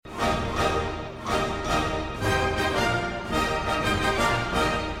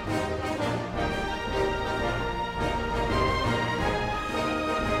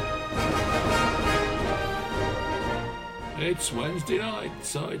It's Wednesday night,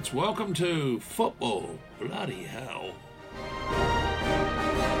 so it's welcome to Football Bloody Hell.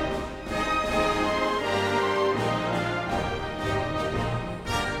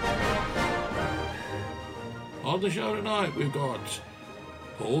 On the show tonight, we've got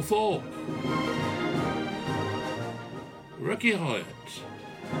Paul Thorpe, Ricky Hyatt,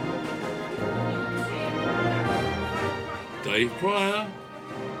 Dave Pryor,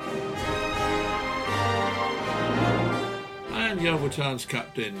 and Yeovil Town's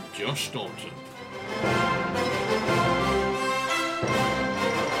captain, Josh Staunton.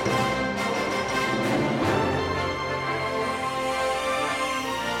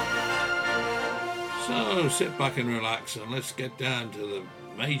 So sit back and relax and let's get down to the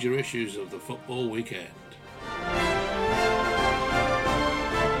major issues of the football weekend.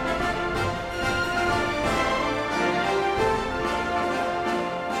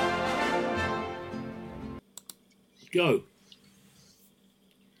 Go.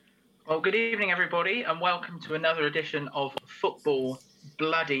 Well, good evening, everybody, and welcome to another edition of Football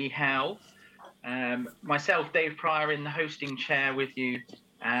Bloody Hell. Myself, Dave Pryor, in the hosting chair with you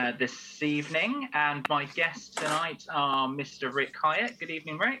this evening, and my guests tonight are Mr. Rick Hyatt. Good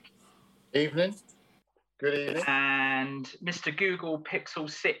evening, Rick. Evening. Good evening. And Mr. Google Pixel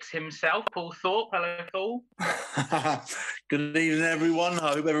 6 himself, Paul Thorpe. Hello, Paul. Good evening, everyone.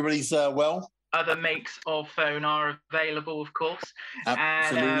 I hope everybody's well. Other makes of phone are available, of course.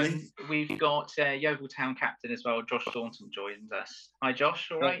 Absolutely. And we've got Yeovil Town captain as well, Josh Staunton, joins us. Hi, Josh.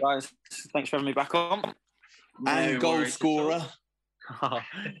 All right. Hey guys, thanks for having me back on. And goal scorer.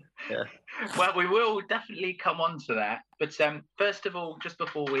 Yeah. Well, we will definitely come on to that. But first of all, just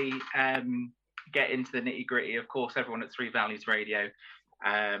before we get into the nitty-gritty, of course, everyone at Three Valleys Radio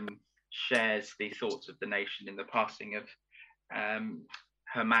shares the thoughts of the nation in the passing of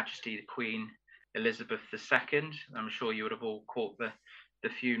Her Majesty the Queen Elizabeth II. I'm sure you would have all caught the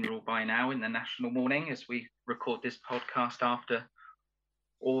funeral by now in the national mourning as we record this podcast after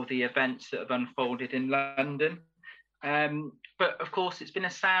all the events that have unfolded in London. But of course, it's been a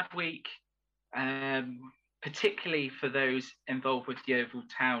sad week, particularly for those involved with Yeovil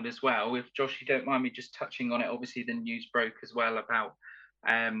Town as well. If Josh, you don't mind me just touching on it, obviously the news broke as well about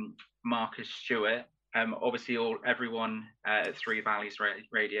Marcus Stewart. Obviously, everyone at Three Valleys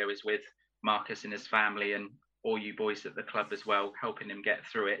Radio is with Marcus and his family, and all you boys at the club as well, helping him get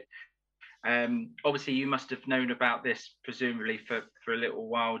through it. Obviously, you must have known about this presumably for a little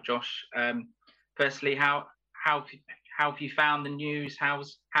while, Josh. Firstly, how have you found the news? How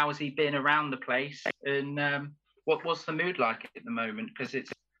has he been around the place? And what's the mood like at the moment? Because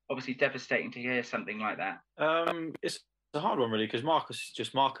it's obviously devastating to hear something like that. It's a hard one, really, because Marcus is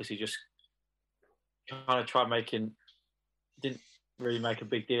just Marcus. He just kind of tried didn't really make a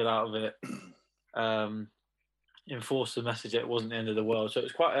big deal out of it. Enforced the message that it wasn't the end of the world. So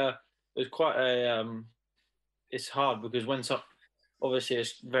it's it's hard because obviously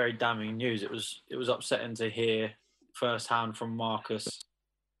it's very damning news. It was upsetting to hear firsthand from Marcus.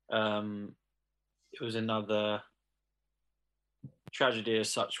 It was another tragedy as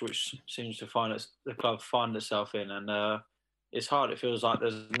such, which seems to the club find itself in, and it's hard. It feels like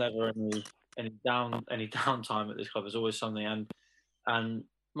there's never any downtime at this club. There's always something, and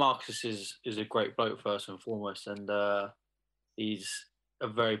Marcus is a great bloke first and foremost, and he's a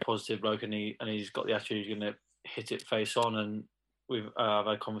very positive bloke, and he's got the attitude he's going to hit it face on. And I've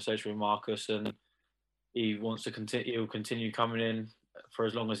had a conversation with Marcus, and he wants to continue. He'll continue coming in for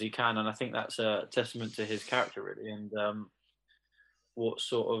as long as he can, and I think that's a testament to his character, really. And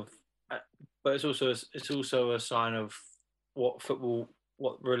but it's also a sign of what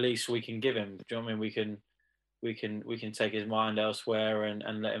release we can give him. Do you know what I mean? We can take his mind elsewhere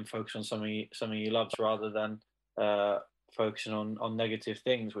and let him focus on something he loves rather than focusing on negative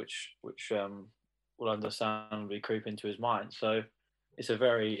things, which will understandably creep into his mind. So it's a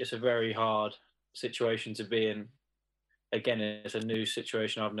very hard situation to be in. Again, it's a new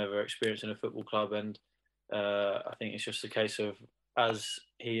situation I've never experienced in a football club, and I think it's just a case of, as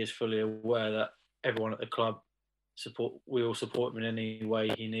he is fully aware that everyone at the club we all support him in any way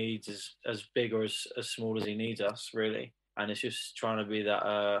he needs, as big or as small as he needs us, really. And it's just trying to be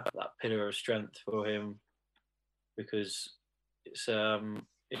that pillar of strength for him, because it's a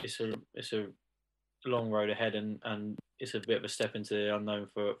long road ahead, and it's a bit of a step into the unknown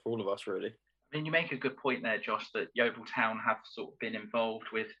for all of us, really. I mean, you make a good point there, Josh, that Yeovil Town have sort of been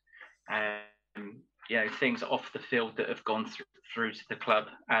involved with things off the field that have gone through to the club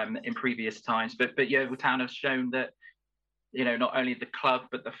in previous times. But Yeovil Town have shown that, not only the club,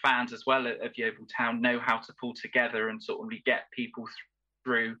 but the fans as well of Yeovil Town know how to pull together and sort of get people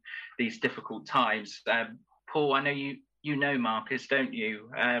through these difficult times. Paul, I know you know Marcus, don't you?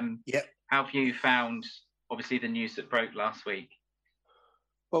 Yep. How have you found, obviously, the news that broke last week?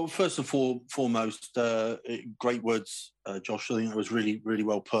 Well, first and foremost, great words, Josh. I think that was really, really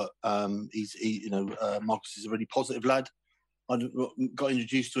well put. Marcus is a really positive lad. I got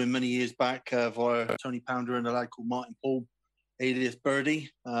introduced to him many years back via Tony Pounder and a lad called Martin Paul, alias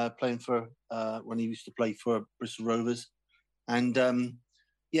Birdie, playing for when he used to play for Bristol Rovers. And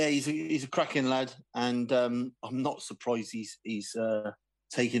he's a cracking lad, and I'm not surprised he's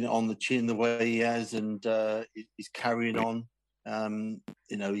taking it on the chin the way he has, and he's carrying on.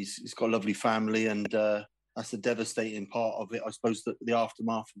 He's got a lovely family, and that's the devastating part of it. I suppose that the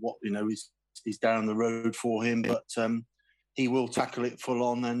aftermath of what is down the road for him, but he will tackle it full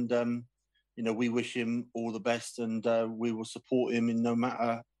on, and we wish him all the best, and we will support him in no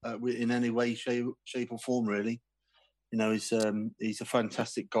matter in any way, shape or form. Really, he's a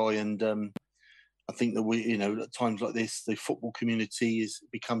fantastic guy, and I think that at times like this, the football community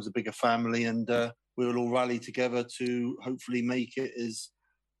becomes a bigger family, and we'll all rally together to hopefully make it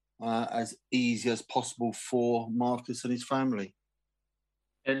as easy as possible for Marcus and his family.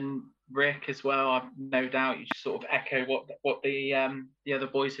 And Rick as well, I've no doubt you just sort of echo what the other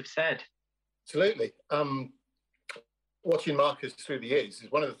boys have said. Absolutely. Watching Marcus through the years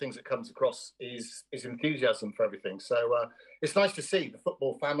is one of the things that comes across is enthusiasm for everything. So it's nice to see the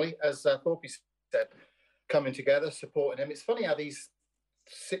football family, as Thorpe said, coming together, supporting him. It's funny how these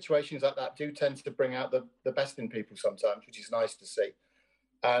situations like that do tend to bring out the best in people sometimes, which is nice to see.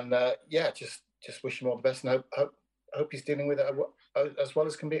 And just wish him all the best, and hope he's dealing with it as well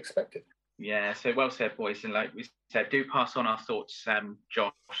as can be expected. Yeah, so well said, boys. And like we said, do pass on our thoughts,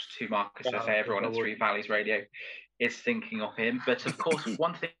 Josh, to Marcus. I say everyone at Three Valleys Radio is thinking of him. But of course,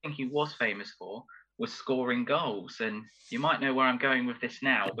 one thing he was famous for was scoring goals. And you might know where I'm going with this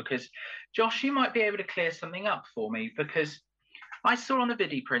now, because Josh, you might be able to clear something up for me, because I saw on the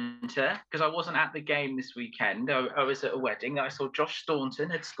video printer, because I wasn't at the game this weekend, I was at a wedding, I saw Josh Staunton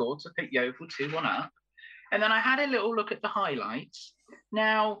had scored to pick Yeovil 2-1 up. And then I had a little look at the highlights.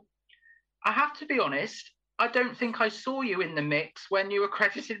 Now, I have to be honest, I don't think I saw you in the mix when you were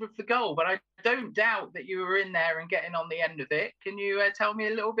credited with the goal, but I don't doubt that you were in there and getting on the end of it. Can you tell me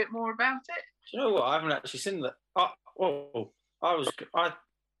a little bit more about it? Do you know what? I haven't actually seen that. I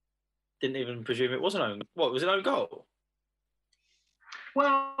didn't even presume it was an own. What, was it an own goal?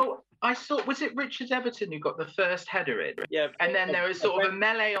 Well, I saw, was it Richard Everton who got the first header in? Yeah. And then there was sort of a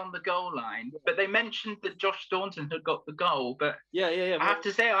melee on the goal line, but they mentioned that Josh Staunton had got the goal. But yeah. I have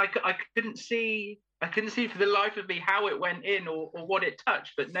to say, I couldn't see for the life of me how it went in or what it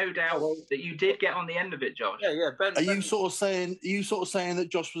touched. But no doubt that you did get on the end of it, Josh. Yeah. Are you sort of saying that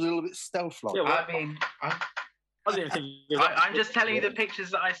Josh was a little bit stealth-like? Yeah, well, I mean, I didn't think I'm just telling you the pictures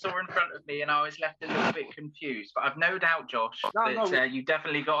that I saw in front of me, and I was left a little bit confused. But I've no doubt, Josh, that you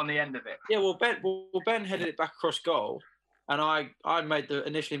definitely got on the end of it. Yeah, Ben headed it back across goal, and I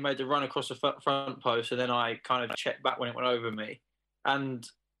initially made the run across the front post, and then I kind of checked back when it went over me, and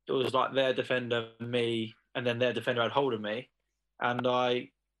it was like their defender, me, and then their defender had hold of me, and I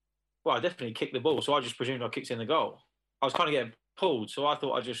definitely kicked the ball, so I just presumed I kicked in the goal. I was kind of getting pulled, so I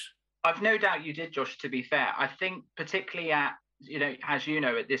thought I've no doubt you did, Josh, to be fair. I think particularly at, as you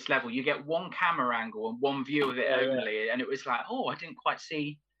know, at this level, you get one camera angle and one view of it only. Yeah. And it was like, I didn't quite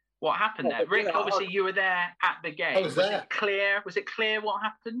see what happened there. Rick, obviously you were there at the game. I was there. Was it clear what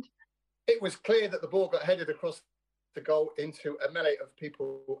happened? It was clear that the ball got headed across the goal into a melee of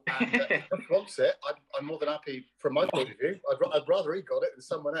people. And if he wants it, I'm more than happy from my point of view. I'd rather he got it than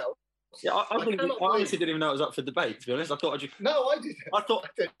someone else. Yeah, I honestly didn't even know it was up for debate, to be honest. I thought No, I didn't.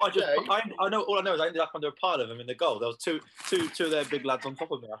 I know, all I know is I ended up under a pile of them in the goal. There was two of their big lads on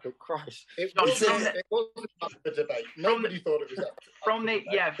top of me. I thought, Christ. It wasn't up for debate. Nobody thought it was up. From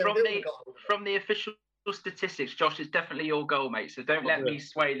the official statistics, Josh, it's definitely your goal, mate. So don't let me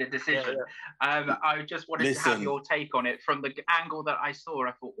sway the decision. Yeah. I just wanted to have your take on it from the angle that I saw.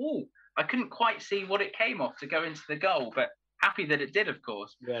 I thought, I couldn't quite see what it came off to go into the goal, but happy that it did, of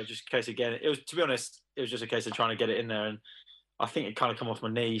course. Yeah, just in case again. It was, to be honest, it was just a case of trying to get it in there, and I think it kind of come off my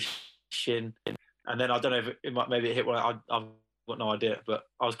knee, shin, and then I don't know if maybe it hit one. I've got no idea, but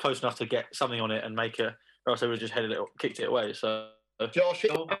I was close enough to get something on it and make it, or else I would have just kicked it away. So, Josh,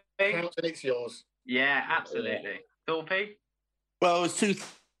 it's yours. Yeah, absolutely. Thorpe? Well, there's two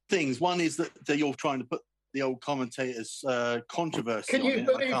things. One is that you're trying to put the old commentators' controversy on it.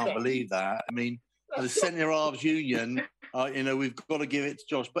 I can't believe that. I mean, the Centre Halves Union, we've got to give it to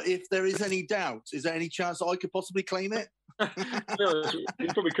Josh. But if there is any doubt, is there any chance that I could possibly claim it? You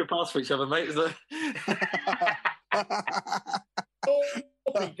probably could pass for each other, mate.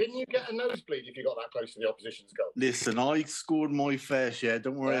 Poppy, didn't you get a nosebleed if you got that close to the opposition's goal? Listen, I scored my fair share.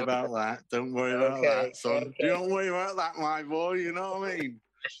 Don't worry about that. Don't worry about that, son. Don't worry about that, my boy. You know what I mean?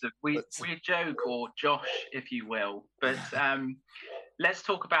 Listen, we joke, or Josh, if you will. But let's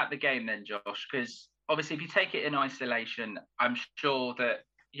talk about the game then, Josh, because obviously if you take it in isolation, I'm sure that,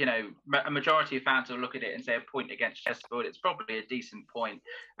 you know, a majority of fans will look at it and say a point against Chesterfield, it's probably a decent point.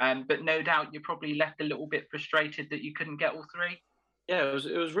 But no doubt you're probably left a little bit frustrated that you couldn't get all three. Yeah, it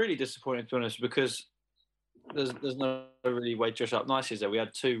was really disappointing, to be honest, because there's no really way to dress up nicely there. We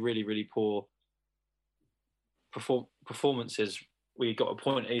had two really, really poor performances. We got a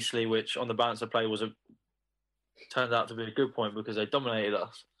point at Eastleigh, which on the balance of play turned out to be a good point because they dominated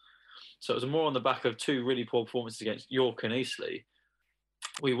us. So it was more on the back of two really poor performances against York and Eastleigh.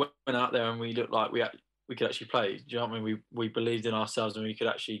 We went out there and we looked like we could actually play. Do you know what I mean? We believed in ourselves and we could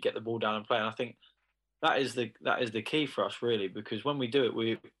actually get the ball down and play. And I think that is the key for us, really, because when we do it,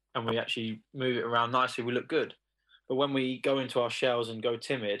 we actually move it around nicely, we look good. But when we go into our shells and go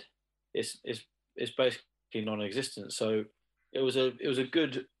timid, it's basically non-existent. So it was a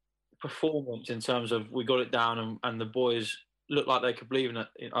good performance in terms of we got it down and the boys looked like they could believe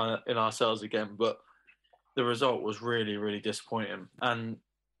in ourselves again. But the result was really, really disappointing. And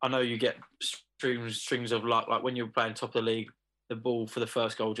I know you get strings of luck, like when you're playing top of the league, the ball for the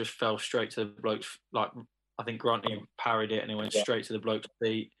first goal just fell straight to the bloke's, like I think Grunty parried it and it went straight to the bloke's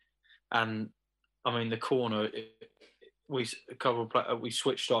feet. And I mean the corner, we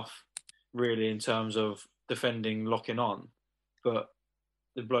switched off really in terms of defending, locking on, but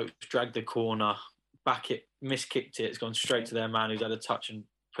the bloke dragged the corner back, it miskicked it, it's gone straight to their man who's had a touch and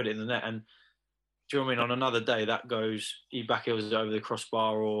put it in the net. And do you know what I mean? On another day that goes, he back heels over the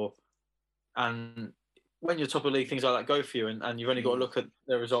crossbar, and when you're top of the league, things like that go for you, and you've only got to look at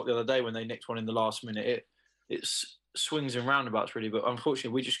the result the other day when they nicked one in the last minute. It swings and roundabouts really, but unfortunately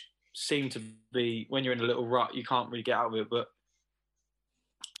we just seem to be, when you're in a little rut, you can't really get out of it. But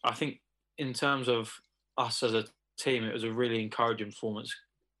I think in terms of us as a team, it was a really encouraging performance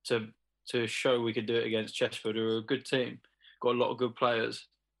to show we could do it against Chesterfield, who are a good team, got a lot of good players.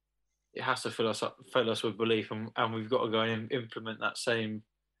 It has to fill us with belief, and we've got to go and implement that same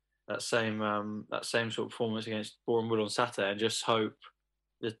sort of performance against Boreham Wood on Saturday, and just hope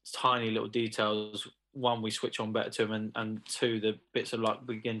the tiny little details, one, we switch on better to them, and two, the bits of luck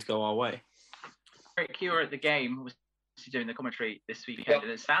begin to go our way. Rick, you were at the game, was doing the commentary this weekend,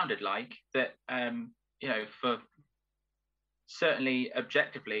 and it sounded like that. You know, for certainly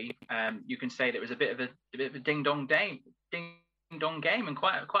objectively, you can say that it was a bit of a ding dong game, and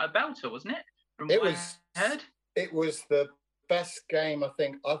quite a belter, wasn't it? It was the best game I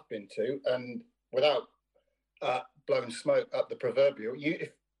think I've been to, and without blowing smoke up the proverbial, if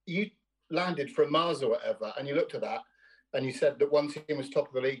you landed from Mars or whatever, and you looked at that, and you said that one team was top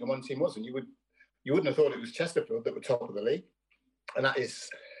of the league and one team wasn't, you wouldn't have thought it was Chesterfield that were top of the league, and that's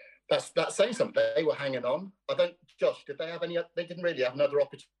saying something. They were hanging on. Josh, did they have any? They didn't really have another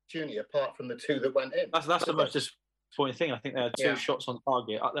opportunity apart from the two that went in. That's the most disappointing thing. I think they had two shots on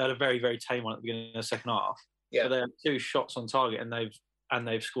target. They had a very, very tame one at the beginning of the second half. Yeah, but they had two shots on target, and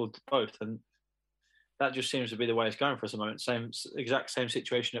they've scored both, and that just seems to be the way it's going for us at the moment. Exact same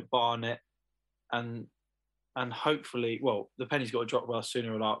situation at Barnet, and hopefully, well, the penny's got to drop well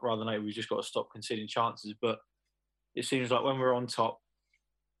sooner rather than later. We've just got to stop conceding chances. But it seems like when we're on top,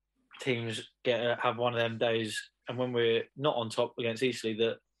 teams have one of them days, and when we're not on top against Eastleigh,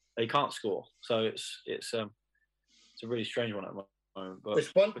 that they can't score. So it's a really strange one at the moment. But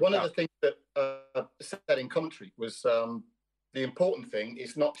it's one of the things that said in commentary was the important thing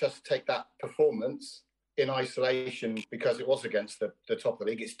is not just to take that performance in isolation because it was against the top of the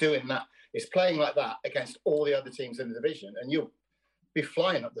league. It's doing that. It's playing like that against all the other teams in the division, and you'll be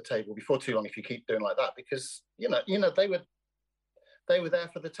flying up the table before too long if you keep doing like that. Because you know they were there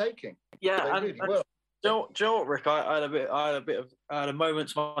for the taking. Yeah, they really were. Do you know what, Rick? I had a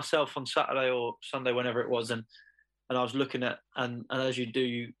moment myself on Saturday or Sunday, whenever it was, and I was looking at, and as you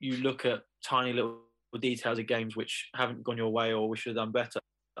do, you look at tiny little details of games which haven't gone your way or we should have done better,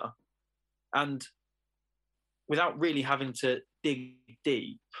 and without really having to dig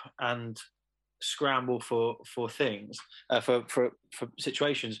deep and scramble for things, for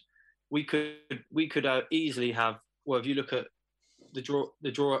situations, we could easily have. Well, if you look at the draw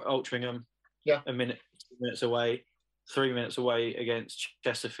at Altrincham, a minute, 2 minutes away, 3 minutes away against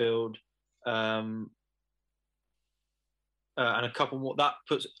Chesterfield, and a couple more.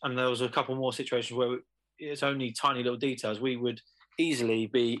 And there was a couple more situations where it's only tiny little details. We would easily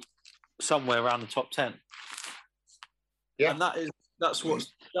be somewhere around the top 10. Yeah, and that's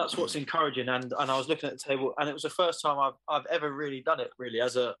what's encouraging. And I was looking at the table, and it was the first time I've ever really done it. Really, I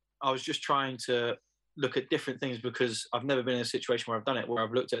was just trying to look at different things because I've never been in a situation where I've done it, where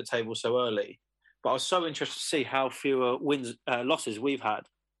I've looked at a table so early. But I was so interested to see how fewer losses we've had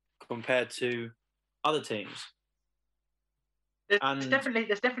compared to other teams. There's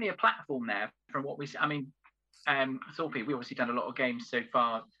definitely a platform there from what we see. I mean, Thorpe, we've obviously done a lot of games so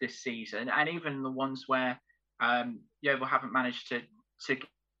far this season, and even the ones where Yeovil haven't managed to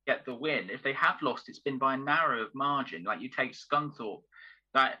get the win. If they have lost, it's been by a narrow margin. Like you take Scunthorpe,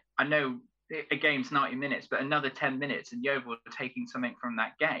 that I know a game's 90 minutes, but another 10 minutes and Yeovil are taking something from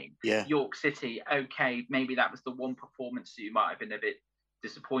that game. Yeah. York City, okay, maybe that was the one performance that you might have been a bit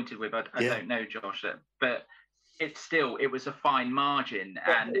disappointed with. I don't know, Josh, but it was a fine margin,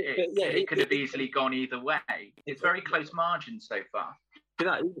 and it could have easily gone either way. It's very close margin so far.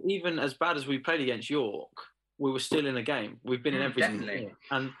 Even as bad as we played against York, we were still in a game. We've been in everything. Definitely.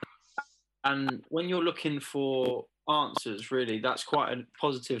 And when you're looking for answers, really, that's quite a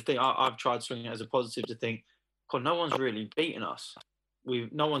positive thing. I've tried swinging it as a positive to think, God, no one's really beaten us.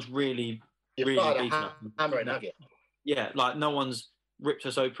 No one's really beaten us. Hammer and nugget. Yeah, like no one's ripped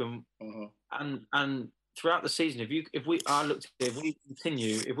us open. Mm-hmm. And throughout the season, if we can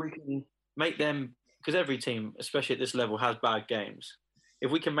make them, because every team, especially at this level, has bad games. If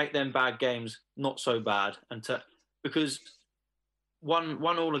we can make them bad games not so bad, because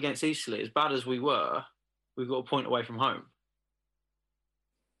 1-1 against Eastleigh, as bad as we were, we've got a point away from home.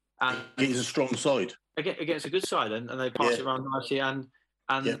 And it's a strong side against a good side, and they pass it around nicely. And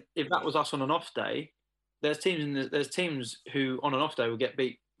if that was us on an off day, there's teams who on an off day will get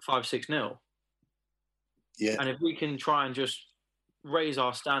beat 5-6-0. Yeah. And if we can try and just raise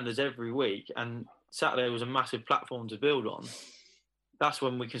our standards every week, and Saturday was a massive platform to build on, that's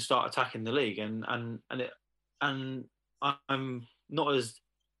when we can start attacking the league. And I'm not as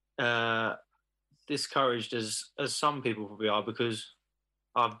discouraged as some people probably are, because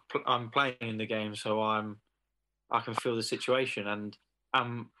I'm playing in the game, so I can feel the situation, and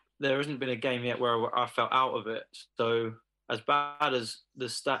there hasn't been a game yet where I felt out of it. So as bad as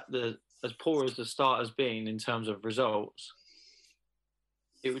as poor as the start has been in terms of results,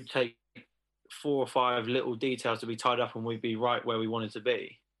 it would take 4 or 5 little details to be tied up and we'd be right where we wanted to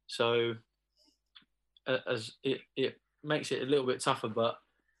be. So as it makes it a little bit tougher, but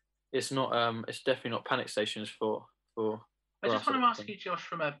it's not. It's definitely not panic stations for. I just want to ask you, Josh,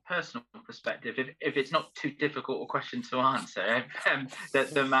 from a personal perspective, if it's not too difficult a question to answer,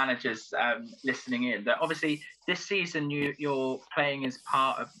 the managers listening in, that obviously this season you're playing as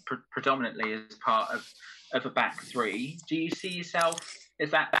predominantly as part of a back three. Do you see yourself, is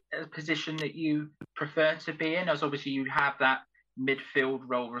that a position that you prefer to be in? As obviously you have that midfield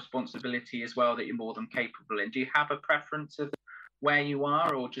role responsibility as well that you're more than capable in. Do you have a preference of where you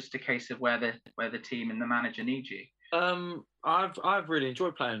are, or just a case of where the team and the manager need you? I've really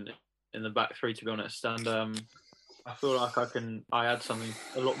enjoyed playing in the back three, to be honest, and I feel like I add something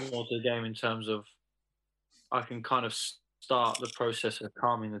a lot more to the game in terms of I can kind of start the process of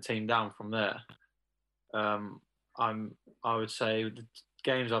calming the team down from there. I would say the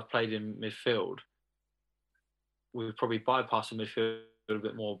games I've played in midfield, we've probably bypassed the midfield a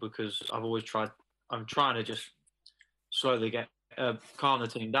bit more, because I'm trying to just slowly calm the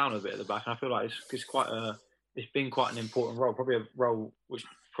team down a bit at the back, and I feel like it's been quite an important role, probably a role which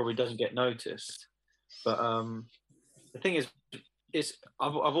probably doesn't get noticed. But the thing is,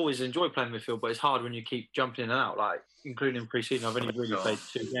 I've always enjoyed playing midfield, but it's hard when you keep jumping in and out. Like, including pre-season, I've only really played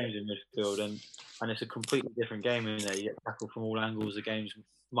 2 games in midfield, and it's a completely different game in there. You get tackled from all angles. The game's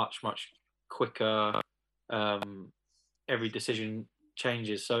much, much quicker. Every decision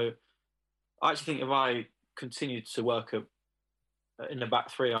changes. So I actually think if I continued to work in the back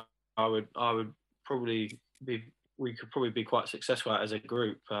three, I would probably we could probably be quite successful as a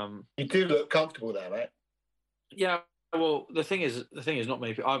group. You do look comfortable there, right? Yeah. Well, the thing is, not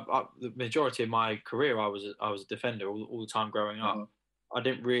many people. The majority of my career, I was a defender all the time growing up. Mm-hmm. I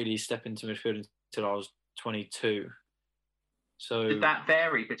didn't really step into midfield until I was 22. So did that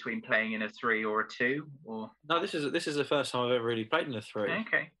vary between playing in a 3 or a 2? Or no, this is the first time I've ever really played in a 3.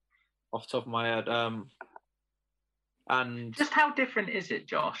 Okay. Off the top of my head, and just how different is it,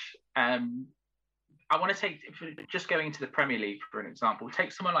 Josh? I want to just going into the Premier League, for an example,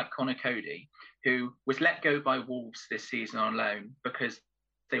 take someone like Conor Cody, who was let go by Wolves this season on loan because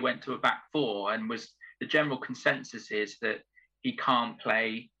they went to a back 4, and the general consensus is that he can't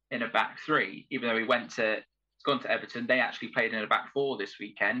play in a back 3, even though he's gone to Everton. They actually played in a back 4 this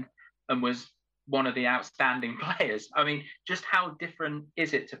weekend and was one of the outstanding players. I mean, just how different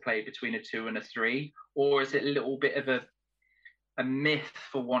is it to play between a 2 and a 3, or is it a little bit of a myth,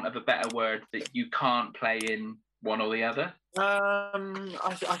 for want of a better word, that you can't play in one or the other?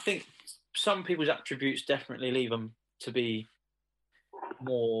 I think some people's attributes definitely leave them to be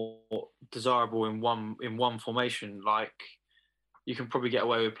more desirable in one formation. Like, you can probably get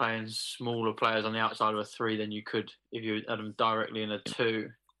away with playing smaller players on the outside of a 3 than you could if you had them directly in a 2.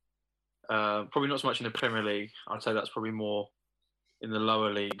 Probably not so much in the Premier League. I'd say that's probably more in the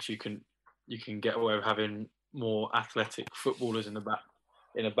lower leagues. You can get away with having more athletic footballers in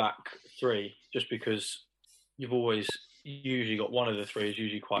a back 3, just because you've always usually got one of the 3 is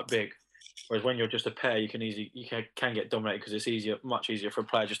usually quite big. Whereas when you're just a pair, you can get dominated because it's much easier for a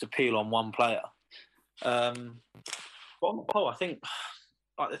player just to peel on one player. But on the whole, I think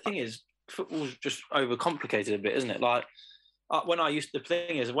the thing is, football's just overcomplicated a bit, isn't it? Like, when I used to play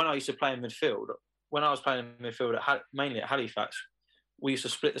in midfield, when I was playing in midfield mainly at Halifax, we used to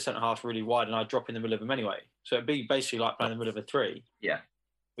split the centre half really wide, and I'd drop in the middle of them anyway. So it'd be basically like playing in the middle of a 3. Yeah.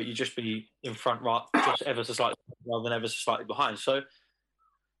 But you'd just be in front, right, just ever so slightly rather than ever so slightly behind. So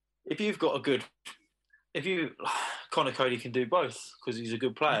if you've got Connor Cody can do both because he's a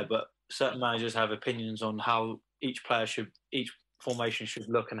good player, but certain managers have opinions on how each formation should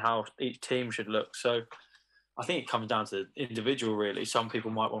look and how each team should look. So I think it comes down to the individual, really. Some people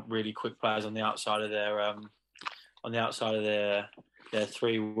might want really quick players on the outside of their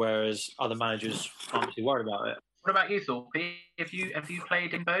 3, whereas other managers aren't too worried about it. What about you, Thorpe? Have you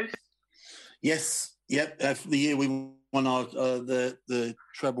played in both? Yes. Yep. The year we won our the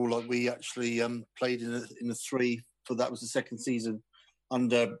treble, like, we actually played in a 3 for that was the second season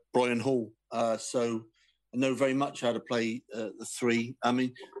under Brian Hall. So I know very much how to play the 3. I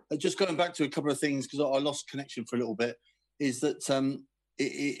mean, just going back to a couple of things, because I lost connection for a little bit, is that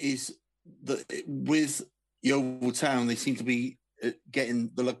with Yeovil Town, they seem to be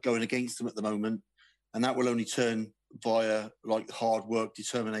getting the luck going against them at the moment, and that will only turn via like hard work,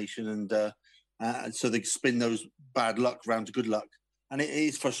 determination, and so they spin those bad luck round to good luck. And it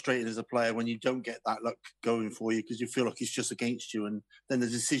is frustrating as a player when you don't get that luck going for you, because you feel like it's just against you, and then the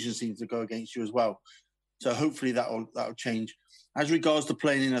decision seems to go against you as well. So hopefully that'll change. As regards to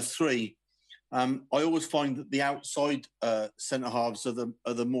playing in a 3, I always find that the outside centre halves are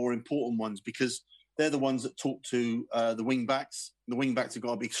the more important ones, because they're the ones that talk to the wing backs. The wing backs have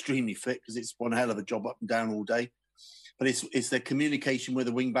got to be extremely fit because it's one hell of a job up and down all day. But it's their communication with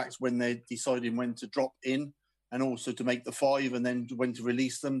the wing backs when they're deciding when to drop in, and also to make the 5, and then when to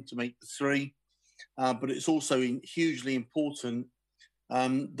release them to make the 3. But it's also hugely important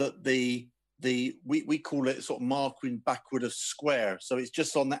that we call it sort of marking backward of square. So it's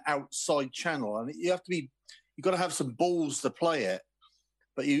just on the outside channel, and you've got to have some balls to play it.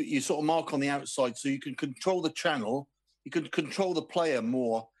 But you sort of mark on the outside, so you can control the channel. You can control the player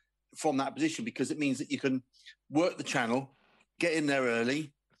more from that position, because it means that you can work the channel, get in there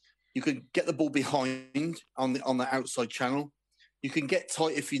early. You can get the ball behind on the outside channel. You can get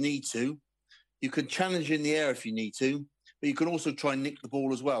tight if you need to. You can challenge in the air if you need to, but you can also try and nick the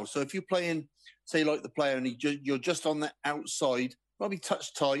ball as well. So if you're playing, say, like the player, and you're just on the outside, probably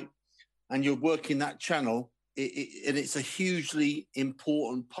touch tight, and you're working that channel, and it's a hugely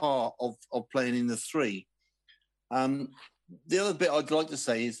important part of playing in the 3. The other bit I'd like to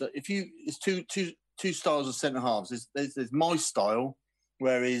say is that it's two styles of centre halves. There's my style,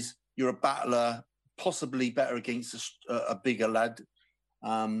 whereas you're a battler, possibly better against a bigger lad,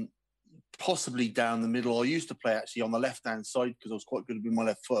 possibly down the middle. I used to play actually on the left-hand side because I was quite good with my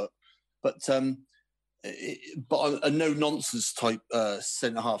left foot, but a no-nonsense type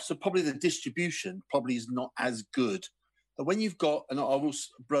centre half. So probably the distribution probably is not as good. But when you've got, and I will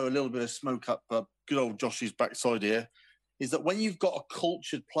blow a little bit of smoke up good old Josh's backside here, is that when you've got a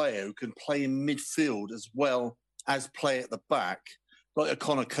cultured player who can play in midfield as well as play at the back, like a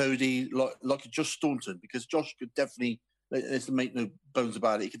Connor Cody, like a Josh Staunton, because Josh could definitely, let's make no bones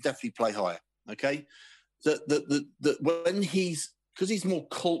about it, he could definitely play higher, okay? That when because he's more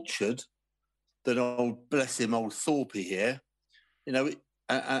cultured than old Thorpe here,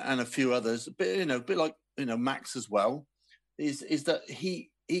 and a few others, but a bit like Max as well, is that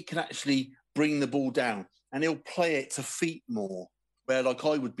he can actually bring the ball down and he'll play it to feet more. Where like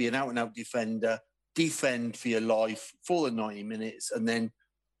I would be an out and out defender, defend for your life for the 90 minutes, and then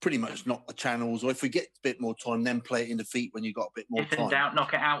pretty much knock the channels. Or if we get a bit more time, then play it in the feet when you've got a bit more time. If in doubt,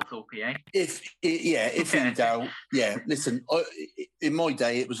 knock it out, Thorpe, eh? If in doubt, yeah. Listen, in my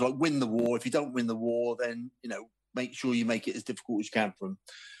day, it was like win the war. If you don't win the war, then make sure you make it as difficult as you can for him.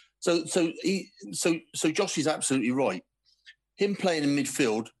 So Josh is absolutely right. Him playing in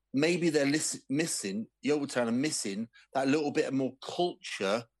midfield, maybe they're missing, Yeovil Town are missing that little bit of more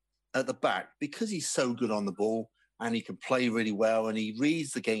culture at the back, because he's so good on the ball and he can play really well, and he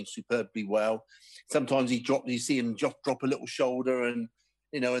reads the game superbly well. Sometimes you see him drop a little shoulder, and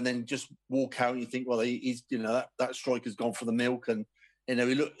and then just walk out. And you think, well, he's that striker's gone for the milk, and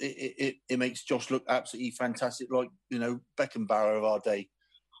it makes Josh look absolutely fantastic, like Beckenbauer of our day.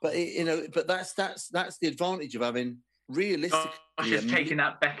 But but that's the advantage of having realistically. Josh is taking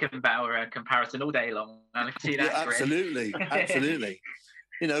that Beckenbauer comparison all day long. I see that. Yeah, absolutely.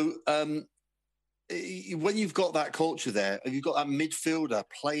 When you've got that culture there, and you've got that midfielder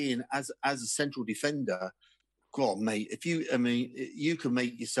playing as a central defender, God, mate, you can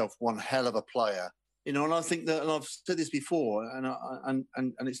make yourself one hell of a player. And I think that, and I've said this before, and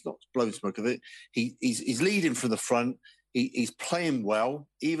it's not blowing smoke of it. He's leading from the front. He's playing well,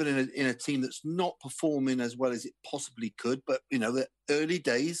 even in a team that's not performing as well as it possibly could. But the early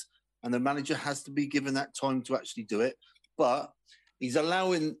days, and the manager has to be given that time to actually do it. But he's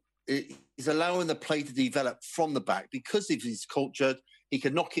allowing the play to develop from the back because of his culture. He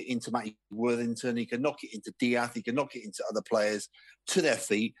can knock it into Matty Worthington. He can knock it into Diath. He can knock it into other players to their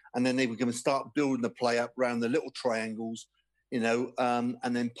feet, and then they were going to start building the play up around the little triangles, and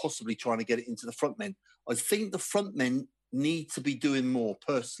then possibly trying to get it into the front men. I think the front men need to be doing more.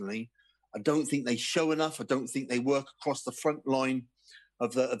 Personally, I don't think they show enough. I don't think they work across the front line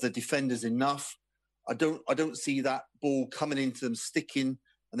of the defenders enough. I don't see that ball coming into them, sticking,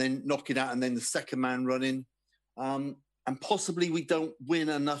 and then knocking out, and then the second man running. And possibly we don't win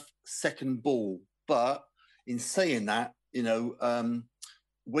enough second ball. But in saying that,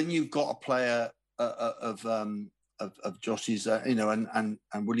 when you've got a player of Josh's, and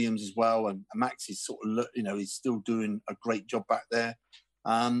Williams as well, and Max is sort of, he's still doing a great job back there.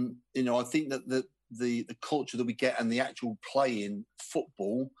 I think that the culture that we get and the actual playing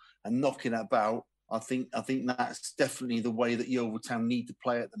football and knocking it about, I think that's definitely the way that Yeovil Town need to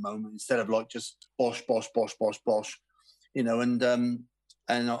play at the moment, instead of like just bosh, bosh, bosh, bosh, bosh.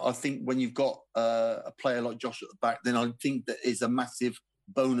 And I think when you've got a player like Josh at the back, then I think that is a massive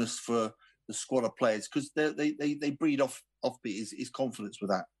bonus for the squad of players, because they breed off his confidence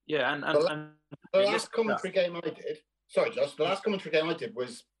with that. Yeah, and the last commentary game I did. Sorry, Josh. The last commentary game I did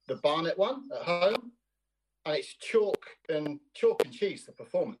was the Barnet one at home, and it's chalk and cheese, the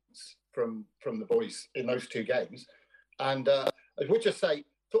performance from the boys in those two games. And I would just say,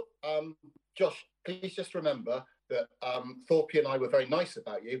 Josh, please just remember that Thorpe and I were very nice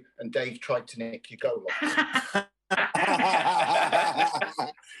about you, and Dave tried to nick your goal off.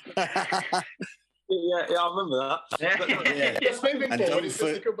 Yeah, I remember that. Yeah. Just moving forward, it's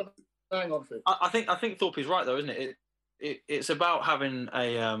just a good one to hang on to. I think Thorpe is right, though, isn't it? It's about having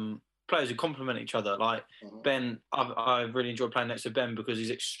players who complement each other. Like Ben, I really enjoy playing next to Ben because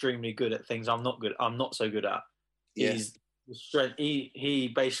he's extremely good at things I'm not so good at. Yeah. He's strength.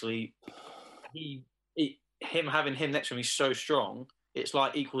 He basically having him next to me so strong, it's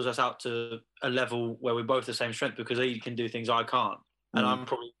like equals us out to a level where we're both the same strength, because he can do things I can't, and I'm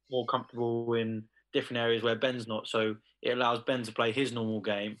probably more comfortable in different areas where Ben's not. So it allows Ben to play his normal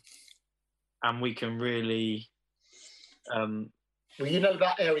game, and we can really. Well,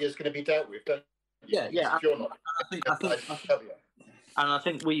 that area is going to be dealt with, don't you? Yeah. You're not. I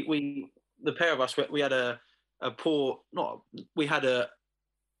think we the pair of us, we had a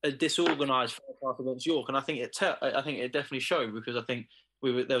disorganised first half against York, and I think it definitely showed, because I think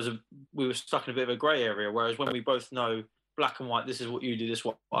we were stuck in a bit of a grey area. Whereas when we both know black and white, this is what you do, this is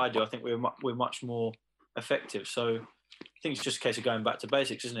what I do, I think we're much more effective. So I think it's just a case of going back to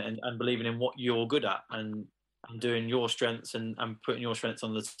basics, isn't it? And believing in what you're good at, and doing your strengths and putting your strengths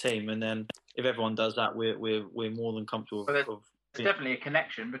on the team. And then if everyone does that, we're more than comfortable. Well, there's definitely a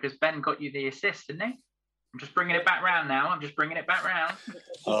connection, because Ben got you the assist, didn't he? I'm just bringing it back round now.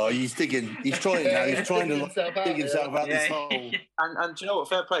 Oh, he's digging. He's trying now. He's trying to dig himself out this hole. And do you know what?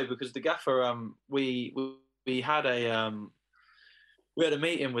 Fair play, because the gaffer, we had a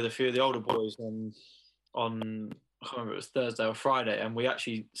meeting with a few of the older boys on I can't remember, it was Thursday or Friday, and we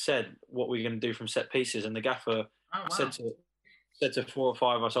actually said what we were going to do from set pieces. And the gaffer said to 4 or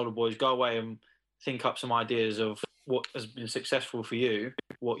 5 of us older boys, go away and think up some ideas of what has been successful for you,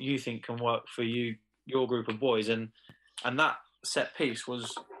 what you think can work for you, your group of boys, and that set piece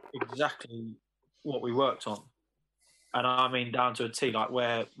was exactly what we worked on, and I mean down to a T, like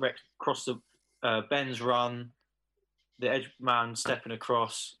where Rex crossed the Ben's run, the edge man stepping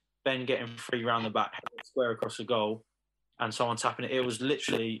across, Ben getting free round the back, square across the goal, and someone tapping it. It was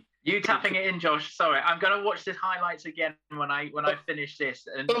literally you tapping it in, Josh. Sorry, I'm going to watch the highlights again when I finish this.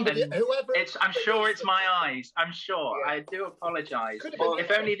 And I'm sure it's my eyes. I'm sure. Yeah. I do apologise.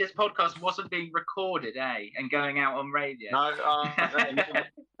 If only this podcast wasn't being recorded, and going out on radio. No,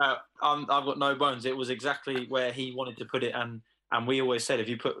 I've got no bones. It was exactly where he wanted to put it, and we always said if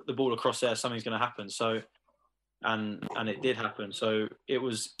you put the ball across there, something's going to happen. So, and it did happen. So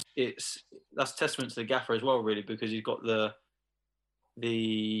that's testament to the gaffer as well, really, because he's got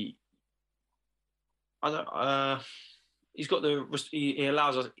he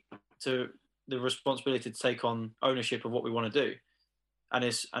allows us the responsibility to take on ownership of what we want to do, and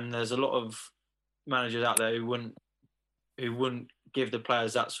there's a lot of managers out there who wouldn't give the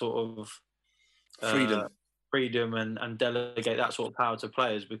players that sort of freedom and delegate that sort of power to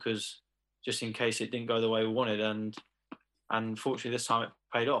players, because just in case it didn't go the way we wanted, and unfortunately this time it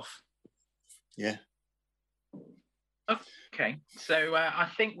paid off. Yeah. Okay, so I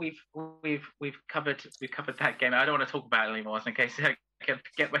think we've covered that game. I don't want to talk about it anymore, in case I can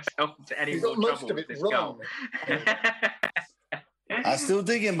get myself into any more trouble with this goal. I'm still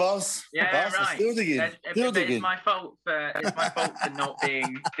digging, boss. Yeah, boss, right. I'm still digging. It's my fault for not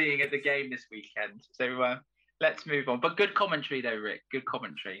being at the game this weekend. So let's move on. But good commentary though, Rick. Good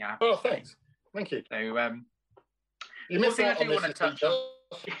commentary. Oh, thanks. Thank you. So you missed one out thing I do want to on this, touch on.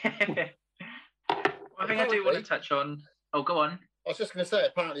 One thing I do want to touch on. Oh, go on. I was just going to say,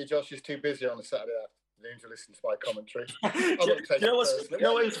 apparently Josh is too busy on a Saturday afternoon to listen to my commentary. You know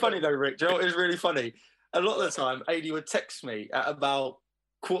what was funny though, Rick? Do you know what is really funny? A lot of the time, AD would text me at about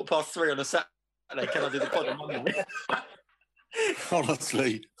 3:15 on a Saturday, can I do the pod on Monday?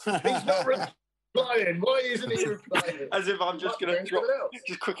 Honestly. He's not replying. Why isn't he replying? As if I'm just going to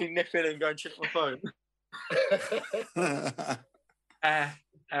just quickly nip in and go and check my phone.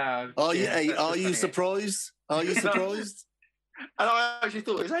 Are you surprised? Are you surprised? And I actually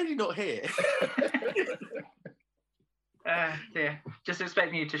thought, is AD not here? Dear. Just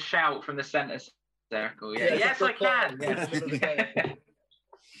expecting you to shout from the centre circle. Yeah. Yes, I can.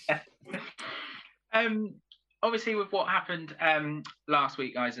 Yeah. Obviously, with what happened last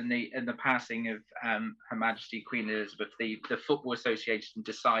week, guys, in the passing of Her Majesty Queen Elizabeth, the Football Association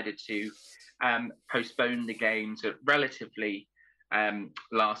decided to postpone the game to relatively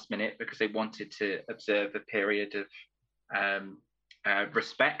last minute, because they wanted to observe a period of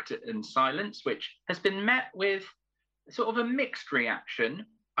respect and silence, which has been met with sort of a mixed reaction,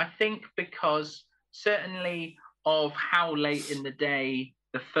 I think, because certainly of how late in the day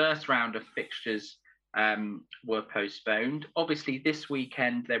the first round of fixtures were postponed. Obviously, this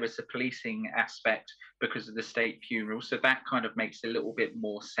weekend there was a policing aspect because of the state funeral, so that kind of makes a little bit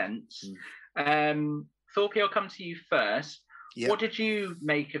more sense. Thorpe, I'll come to you first. Yep. What did you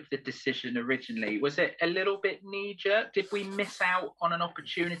make of the decision originally? Was it a little bit knee-jerk? Did we miss out on an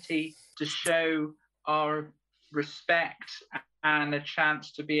opportunity to show our respect and a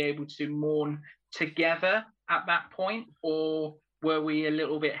chance to be able to mourn together at that point? Or were we a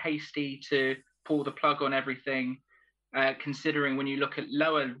little bit hasty to pull the plug on everything, considering when you look at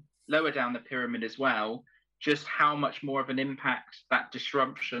lower down the pyramid as well, just how much more of an impact that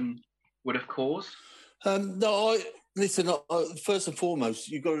disruption would have caused? Listen, first and foremost,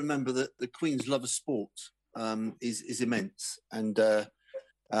 you've got to remember that the Queen's love of sport is immense, and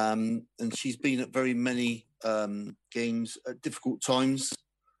she's been at very many games at difficult times,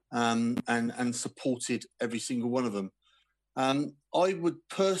 and supported every single one of them. I would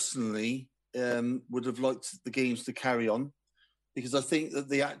personally would have liked the games to carry on, because I think that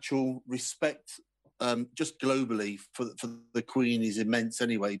the actual respect, just globally, for the Queen is immense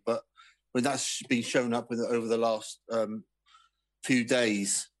anyway. But when that's been shown up over the last few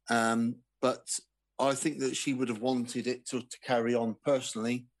days, but I think that she would have wanted it to carry on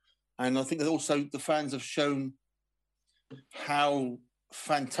personally, and I think that also the fans have shown how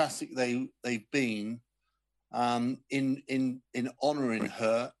fantastic they've been in honouring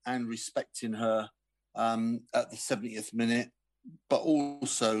her and respecting her at the 70th minute. But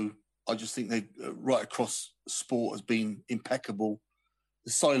also, I just think they right across sport has been impeccable.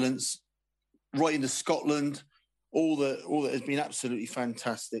 The silence right into Scotland, all that has been absolutely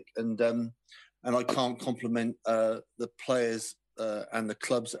fantastic, and I can't compliment the players and the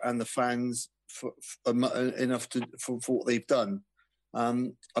clubs and the fans for enough for what they've done.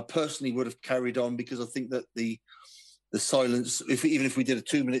 I personally would have carried on, because I think that the silence, even if we did a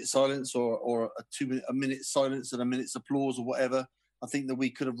 2-minute silence or a minute silence and a minute's applause or whatever, I think that we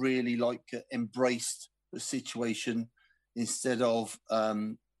could have really embraced the situation instead of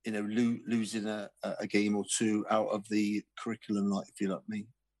losing a game or two out of the curriculum, if you like me.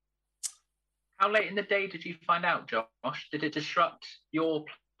 How late in the day did you find out, Josh? Did it disrupt your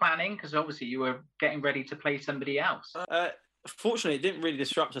planning? Because obviously you were getting ready to play somebody else. Fortunately, it didn't really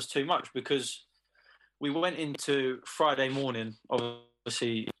disrupt us too much, because we went into Friday morning.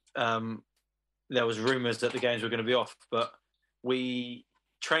 Obviously, there was rumours that the games were going to be off, but we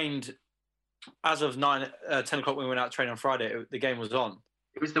trained as of 10 o'clock when we went out training on Friday. The game was on.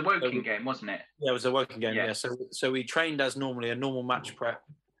 It was the Woking game, wasn't it? Yeah, it was a Woking game. Yeah. Yeah. So we trained as normally, a normal match prep,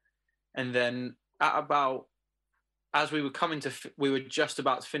 and then at about as we were just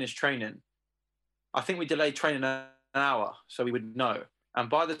about to finish training. I think we delayed training an hour so we would know. And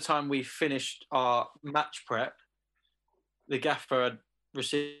by the time we finished our match prep, the gaffer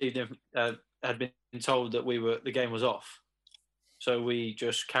had been told that the game was off. So we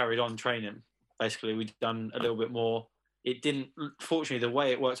just carried on training. Basically, we'd done a little bit more. It didn't, fortunately, the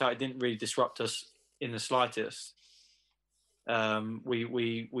way it worked out, it didn't really disrupt us in the slightest.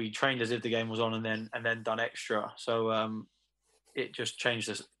 We trained as if the game was on and then done extra. So it just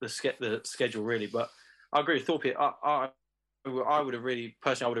changed the schedule really. But I agree with Thorpe. I would have really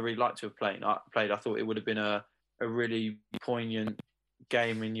liked to have played. I thought it would have been a really poignant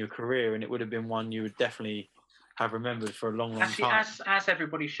game in your career, and it would have been one you would definitely have remembered for a long time. As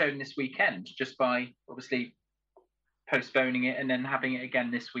everybody's shown this weekend, just by obviously postponing it and then having it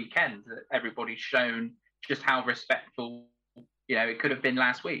again this weekend, that everybody's shown just how respectful it could have been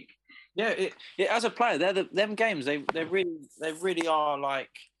last week. Yeah, it as a player, them games they really are like.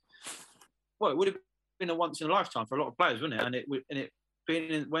 Well, it would have been a once in a lifetime for a lot of players, wouldn't it? And it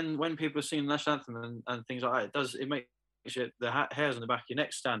being when people are singing the national anthem and things like that, it makes the hairs on the back of your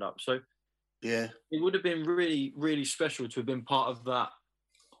neck stand up. So yeah, it would have been really, really special to have been part of that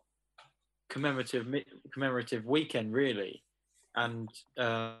commemorative weekend, really, and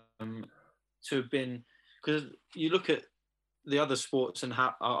to have been, because you look at the other sports and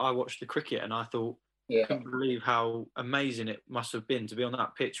how I watched the cricket and I thought, I couldn't believe how amazing it must have been to be on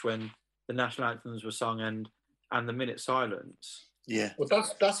that pitch when the national anthems were sung and the minute silence. Yeah. Well,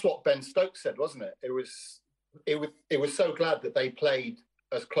 that's what Ben Stokes said, wasn't it? It was so glad that they played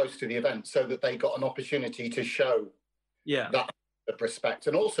as close to the event so that they got an opportunity to show that of respect.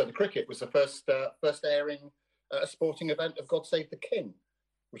 And also the cricket was the first airing a sporting event of God Save the King,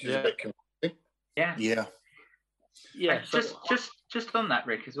 which is a bit confusing. Yeah. Yeah. Yeah. Just on that,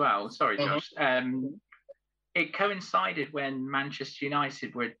 Rick, as well. Sorry, Josh. It coincided when Manchester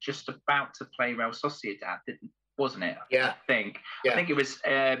United were just about to play Real Sociedad, wasn't it? Yeah. I think it was.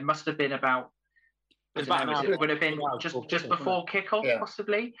 Must have been about. It would have been just before kickoff,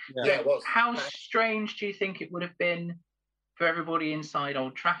 possibly. Yeah, it was. How strange do you think it would have been for everybody inside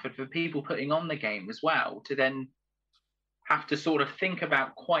Old Trafford, for people putting on the game as well, to then have to sort of think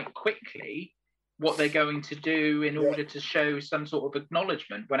about quite quickly what they're going to do in order to show some sort of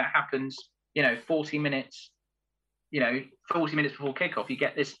acknowledgement when it happens, 40 minutes before kickoff, you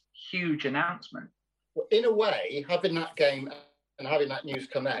get this huge announcement. Well, in a way, having that game and having that news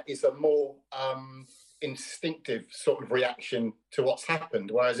come out is a more instinctive sort of reaction to what's happened.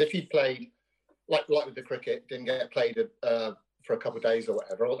 Whereas if you played, like with the cricket, didn't get played for a couple of days or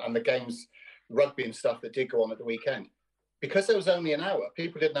whatever, and the games, rugby and stuff that did go on at the weekend, because there was only an hour,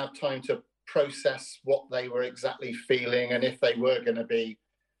 people didn't have time to process what they were exactly feeling and if they were going to be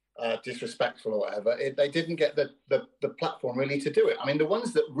disrespectful or whatever. They didn't get the platform really to do it. I mean, the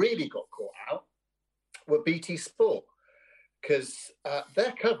ones that really got caught out were BT Sport, because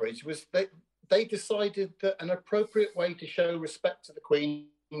their coverage was they decided that an appropriate way to show respect to the Queen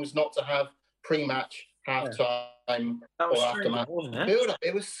was not to have pre-match, half-time, or after-match build-up.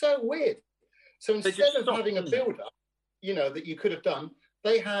 It was so weird. So instead of having a build-up, that you could have done,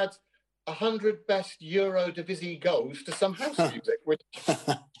 they had 100 best Eurodivisie goals to some house music, which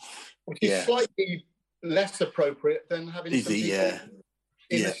is slightly less appropriate than having some people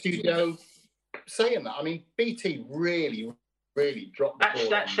in the studio saying that. I mean, BT really, really dropped the ball.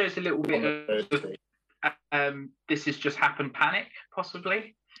 That shows a little bit of this has just happened panic,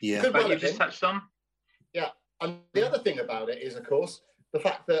 possibly. Yeah. But you just touched on. Yeah. And the other thing about it is, of course, the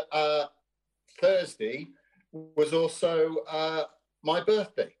fact that Thursday was also my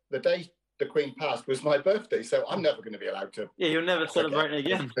birthday. The day the Queen passed was my birthday, so I'm never going to be allowed to. Yeah, you'll never celebrate it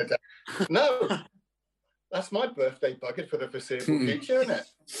again. No, that's my birthday bucket for the foreseeable future, isn't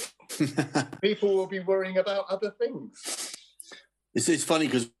it? People will be worrying about other things. It's funny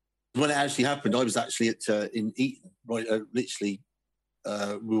because when it actually happened, I was actually in Eton, right? Literally,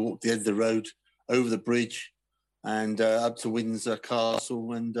 we walked the end of the road, over the bridge, and up to Windsor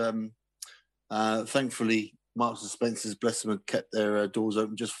Castle, and thankfully, Marks and Spencer's, bless them, had kept their doors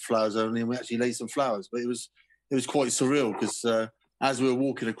open just for flowers only, and we actually laid some flowers. But it was quite surreal because as we were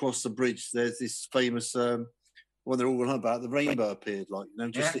walking across the bridge, there's this famous one they're all on about. The rainbow appeared,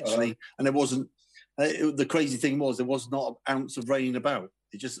 literally, and there wasn't. The crazy thing was there was not an ounce of rain about.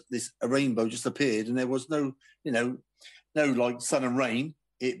 A rainbow just appeared, and there was no like sun and rain.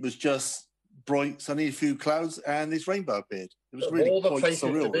 It was just bright, sunny, a few clouds, and this rainbow appeared. It was really all the quite places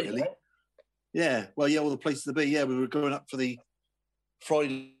surreal, to be, really. right? Yeah, well, yeah, all the places to be. Yeah, we were going up for the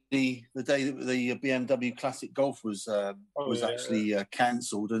Friday, the day that the BMW Classic Golf was actually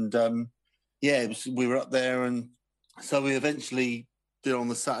cancelled, and we were up there, and so we eventually did on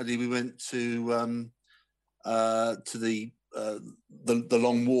the Saturday. We went to the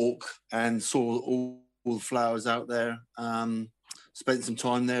long walk and saw all the flowers out there. Spent some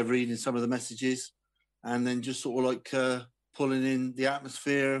time there reading some of the messages, and then just sort of like pulling in the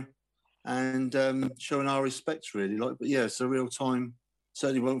atmosphere and showing our respects, really. But yeah, it's a real time.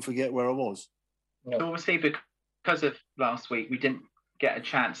 Certainly won't forget where I was. So obviously, because of last week, we didn't get a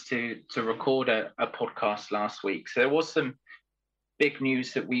chance to record a podcast last week. So there was some big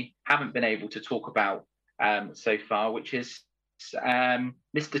news that we haven't been able to talk about so far, which is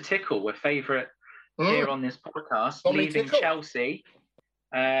Mr. Tickle, a favourite here on this podcast, leaving Tickle. Chelsea,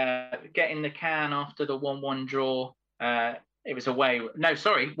 getting the can after the 1-1 draw. It was away. No,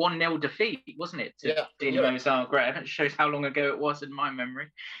 sorry, 1-0 defeat, wasn't it, to Dinamo Zagreb? It shows how long ago it was in my memory.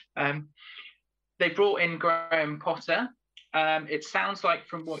 They brought in Graham Potter. It sounds like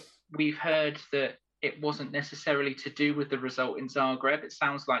from what we've heard that it wasn't necessarily to do with the result in Zagreb. It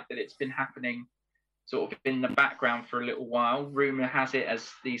sounds like that it's been happening sort of in the background for a little while. Rumour has it, as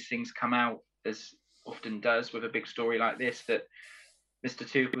these things come out, as often does with a big story like this, that Mr.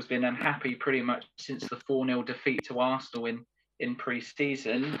 Tuchel's been unhappy pretty much since the 4-0 defeat to Arsenal in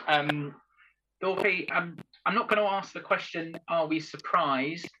pre-season. Dorothy, I'm not going to ask the question, are we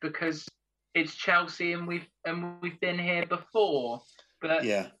surprised? Because it's Chelsea and we've been here before. But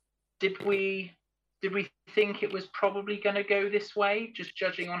did we think it was probably going to go this way, just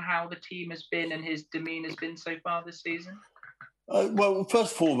judging on how the team has been and his demeanour has been so far this season? Well,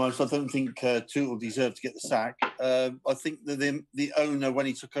 first and foremost, I don't think Tuchel deserved to get the sack. I think that the owner, when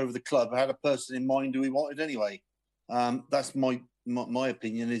he took over the club, had a person in mind who he wanted anyway. That's my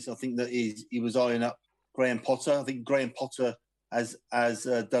opinion. Is I think that he was eyeing up Graham Potter. I think Graham Potter has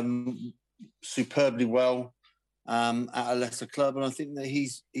done superbly well at a lesser club, and I think that he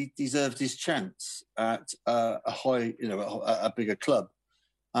deserved his chance at a high, a bigger club.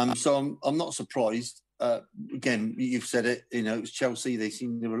 So I'm not surprised. Again, you've said it. It was Chelsea. They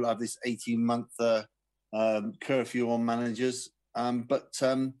seem to have this 18-month curfew on managers. But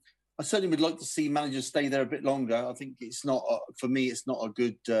I certainly would like to see managers stay there a bit longer. I think it's not, for me, it's not a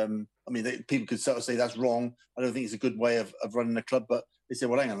good. People could sort of say that's wrong. I don't think it's a good way of running a club. But they say,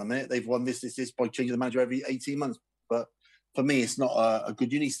 well, hang on a minute, they've won this by changing the manager every 18 months. But for me, it's not a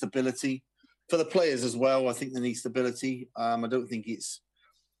good. You need stability for the players as well. I think they need stability. I don't think it's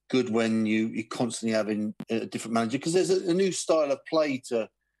good when you're constantly having a different manager, because there's a new style of play to,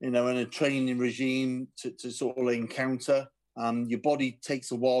 and a training regime to sort of encounter. Your body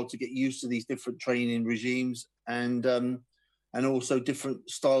takes a while to get used to these different training regimes and also different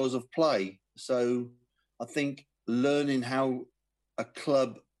styles of play. So I think learning how a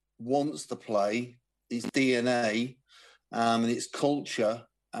club wants to play, its DNA and its culture,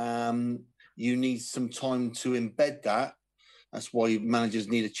 you need some time to embed that. That's why managers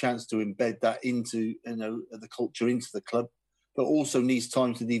need a chance to embed that into, the culture into the club, but also needs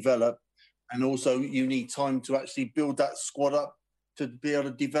time to develop. And also you need time to actually build that squad up to be able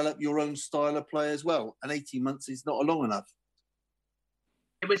to develop your own style of play as well. And 18 months is not long enough.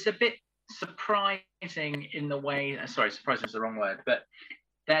 It was a bit surprising in the way, surprising is the wrong word, but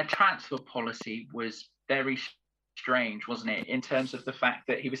their transfer policy was very strange, wasn't it? In terms of the fact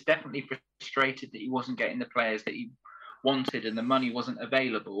that he was definitely frustrated that he wasn't getting the players that he wanted and the money wasn't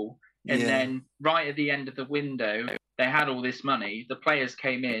available. And then right at the end of the window, they had all this money, the players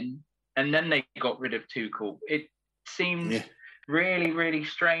came in, and then they got rid of Tuchel. It seemed really, really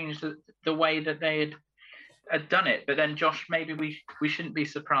strange that the way that they had done it. But then, Josh, maybe we shouldn't be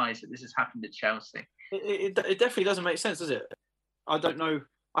surprised that this has happened at Chelsea. It definitely doesn't make sense, does it? I don't know.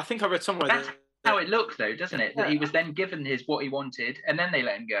 I think I read somewhere that's how it looks, though, doesn't it? That he was then given what he wanted, and then they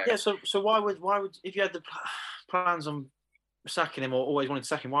let him go. Yeah. So why would if you had the plans on sacking him or always wanted to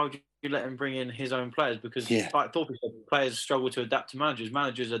sack him, why would you let him bring in his own players? Because like Thorpe said, players struggle to adapt to managers.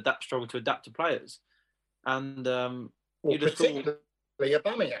 Managers struggle to adapt to players. And particularly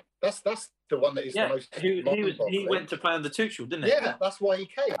Aubameyang. That's the one that is the most. He went to play under Tuchel, didn't he? Yeah, that's why he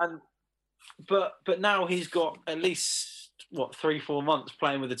came. But now he's got at least 3-4 months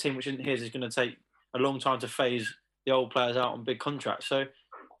playing with a team which isn't his. Is going to take a long time to phase the old players out on big contracts. So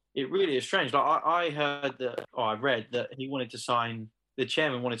it really is strange. Like I read that he wanted to sign. The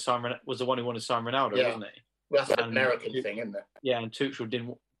chairman was the one who wanted to sign Ronaldo, wasn't he? Well, that's an American thing, isn't it? Yeah, and Tuchel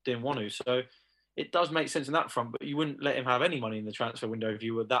didn't want to. So it does make sense in that front, but you wouldn't let him have any money in the transfer window if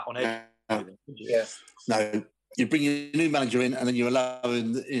you were that on edge Yeah. No, you bring a new manager in, and then you're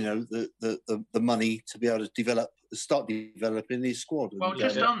allowing the money to be able to start developing his squad. Well,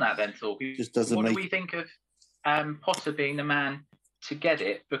 just on that then, Thorpe, just doesn't what do we think of Potter being the man to get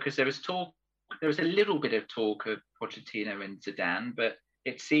it? Because there was a little bit of talk of Pochettino and Zidane, but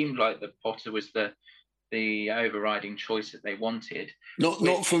it seemed like that Potter was the overriding choice that they wanted.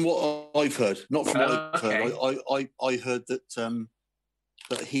 Not from what I've heard. Not from what I've heard. I heard that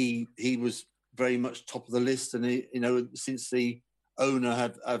that he was very much top of the list, and since the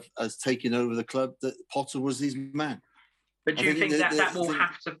owner has taken over the club, that Potter was his man. But do you think that will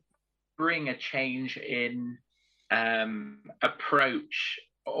have to bring a change in approach,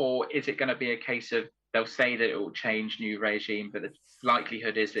 or is it going to be a case of they'll say that it will change, new regime, but the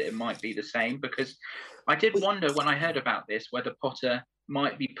likelihood is that it might be the same? Because I did wonder when I heard about this whether Potter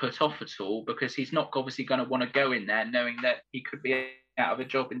might be put off at all, because he's not obviously going to want to go in there knowing that he could be out of a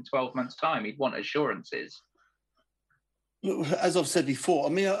job in 12 months' time. He'd want assurances. As I've said before, I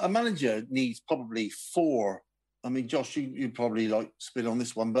mean, a manager needs probably 4. I mean, Josh, you'd probably spit on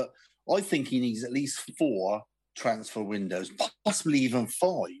this one, but I think he needs at least 4 transfer windows, possibly even 5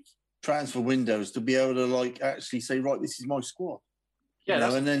 transfer windows to be able to actually say, right, this is my squad.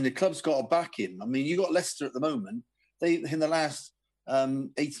 Yeah, and then the club's got to back him. I mean, you got Leicester at the moment. They in the last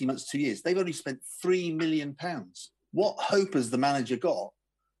 18 months, 2 years, they've only spent £3 million. What hope has the manager got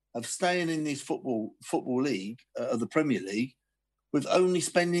of staying in this football league of the Premier League with only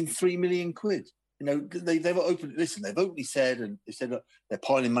spending £3 million? They've openly said, and they said, look, they're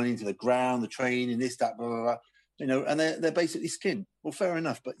piling money into the ground, the training, this, that, blah, blah, blah. And they're basically skinned. Well, fair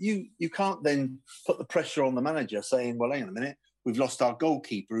enough, but you can't then put the pressure on the manager saying, well, hang on a minute, we've lost our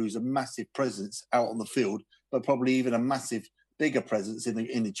goalkeeper, who's a massive presence out on the field, but probably even a bigger presence in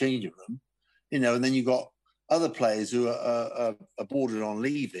the changing room. And then you've got other players who are bordered on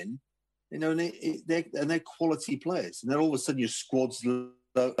leaving, and they're quality players. And then all of a sudden your squad's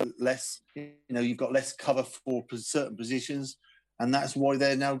less, you've got less cover for certain positions, and that's why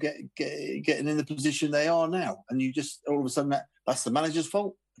they're now getting in the position they are now. And you just, all of a sudden, that's the manager's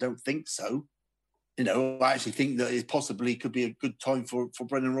fault? I don't think so. I actually think that it possibly could be a good time for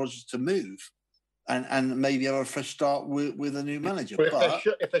Brendan Rodgers to move and maybe have a fresh start with a new manager. But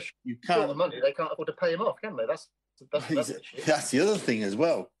if they're you can't, the money, they can't afford to pay him off, can they? That's the other thing as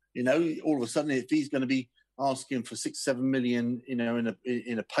well. All of a sudden, if he's going to be asking for 6-7 million,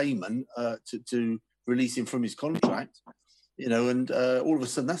 in a payment to release him from his contract, and all of a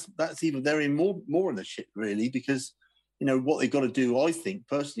sudden that's even they're in more in the shit really, because what they've got to do, I think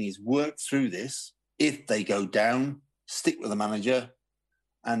personally, is work through this. If they go down, stick with the manager,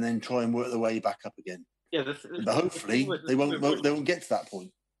 and then try and work their way back up again. Yeah, but hopefully they won't get to that point.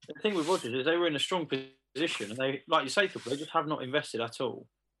 The thing with Rodgers is they were in a strong position, and they, like you say, they just have not invested at all.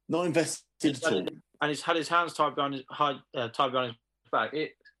 Not invested at all. And he's had his hands tied behind his back.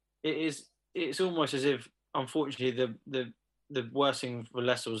 It's almost as if, unfortunately, the worst thing for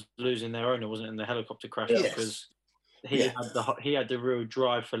Leicester was losing their owner, wasn't it, in the helicopter crash? Yes. Because he had the real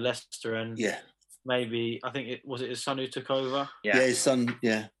drive for Leicester, and maybe I think it was his son who took over. Yeah, his son.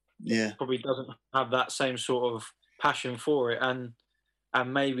 Yeah. Probably doesn't have that same sort of passion for it, and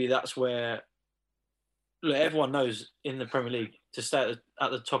maybe that's where. Look, everyone knows in the Premier League, to stay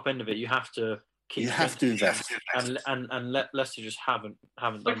at the top end of it, you have to keep. You have to invest, and Leicester just haven't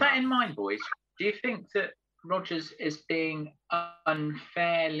done that. With that in mind, boys, do you think that Rodgers is being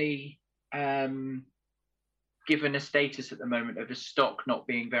unfairly given a status at the moment of a stock not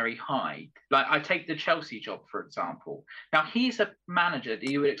being very high? Like, I take the Chelsea job, for example. Now, he's a manager that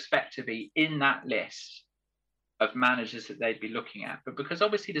you would expect to be in that list of managers that they'd be looking at. But because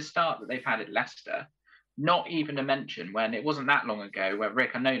obviously the start that they've had at Leicester, not even to mention when it wasn't that long ago where,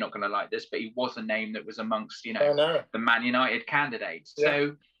 Rick, I know you're not going to like this, but he was a name that was amongst, the Man United candidates. Yeah.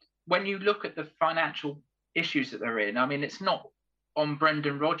 So when you look at the financial issues that they're in, I mean, it's not on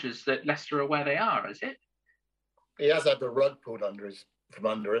Brendan Rodgers that Leicester are where they are, is it? He has had the rug pulled from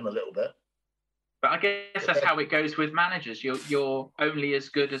under him a little bit. But I guess that's how it goes with managers. You're only as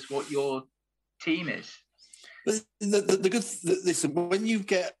good as what your team is. But listen, when you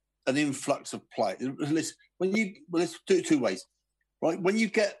get an influx of players, let's do it 2 ways, right? When you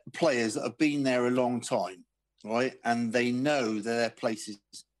get players that have been there a long time, right, and they know their places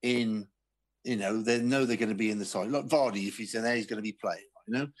in, they know they're going to be in the side. Like Vardy, if he's in there, he's going to be playing.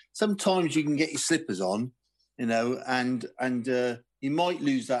 Sometimes you can get your slippers on, and you might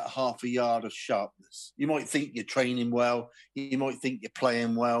lose that half a yard of sharpness. You might think you're training well. You might think you're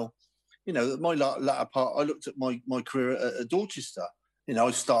playing well. My latter part, I looked at my career at Dorchester.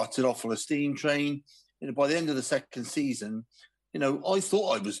 I started off on a steam train. By the end of the second season, I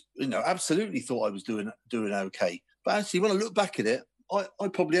thought I was, absolutely thought I was doing okay. But actually, when I look back at it, I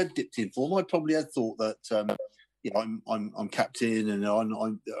probably had dipped in form. I probably had thought that, I'm captain and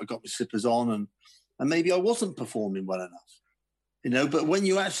I got my slippers on and maybe I wasn't performing well enough. But when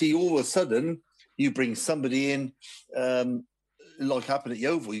you actually all of a sudden you bring somebody in, like happened at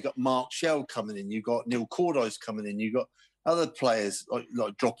Yeovil, you got Mark Shell coming in, you got Neil Cordice coming in, you got other players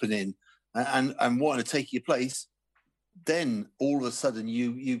like dropping in and wanting to take your place. Then all of a sudden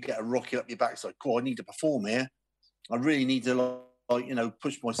you get a rocket up your backside. Cool, I need to perform here. I really need to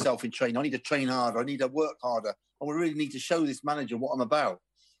push myself in training. I need to train harder. I need to work harder. I really need to show this manager what I'm about.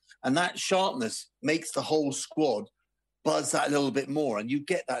 And that sharpness makes the whole squad buzz that a little bit more. And you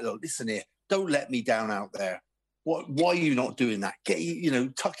get that little, listen here, don't let me down out there. Why are you not doing that?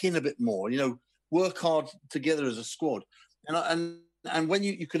 Tuck in a bit more. Work hard together as a squad. And when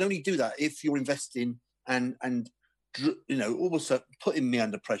you can only do that if you're investing and also putting me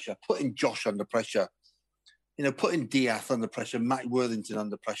under pressure, putting Josh under pressure, putting Diath under pressure, Matt Worthington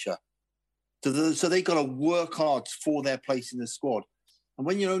under pressure. So they got to work hard for their place in the squad. And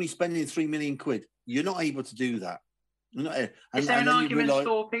when you're only spending £3 million, you're not able to do that. Is there an argument,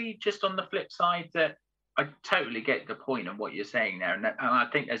 Storpy, just on the flip side, that I totally get the point of what you're saying there, and I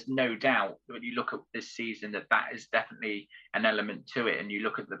think there's no doubt when you look at this season that is definitely an element to it, and you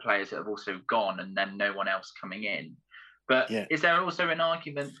look at the players that have also gone and then no one else coming in. But is there also an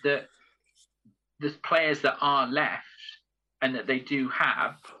argument that the players that are left and that they do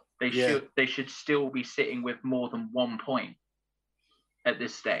have, they should still be sitting with more than 1 point at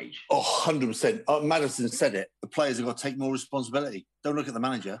this stage? Oh, 100%. Madison said it. The players have got to take more responsibility. Don't look at the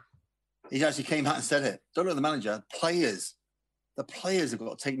manager. He actually came out and said it. Don't look at the manager. The players have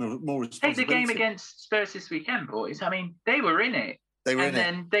got to take more responsibility. Take the game against Spurs this weekend, boys. I mean, they were in it. And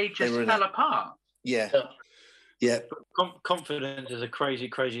then they just fell apart. Yeah. Confidence is a crazy,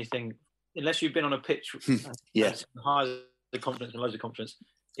 crazy thing. Unless you've been on a pitch, high the confidence and loads of confidence.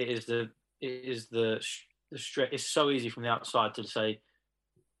 It is the stress. It's so easy from the outside to say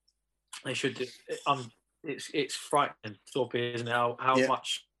they should do. It's frightening, Thorpe, isn't it? How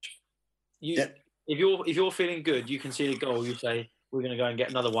much if you're feeling good, you can see the goal. You say we're going to go and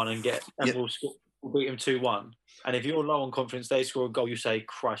get another one and we'll beat them 2-1. And if you're low on confidence, they score a goal. You say,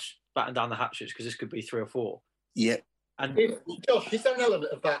 "Christ, batten down the hatches," because this could be 3 or 4. Yeah. And Josh, is there an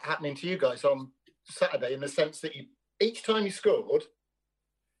element of that happening to you guys on Saturday in the sense that each time you scored,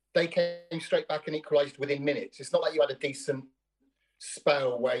 they came straight back and equalised within minutes? It's not like you had a decent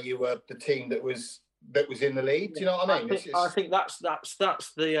spell where you were the team that was in the lead. Do you know what I mean? I think that's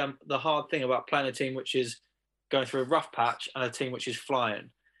the hard thing about playing a team which is going through a rough patch and a team which is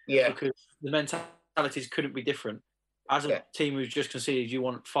flying. Yeah. Because the mentalities couldn't be different. As a team who's just conceded, you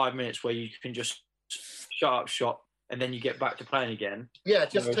want 5 minutes where you can just shut up shop and then you get back to playing again. Yeah,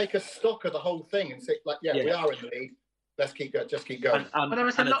 just take a stock of the whole thing and say, we are in the lead. Let's keep going. Just keep going. But there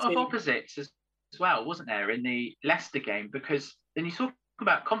was a lot of opposites as well, wasn't there, in the Leicester game? Because then you talk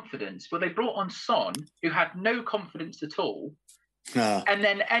about confidence. Well, they brought on Son, who had no confidence at all, and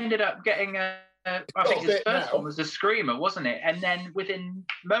then ended up getting I think his first one was a screamer, wasn't it? And then within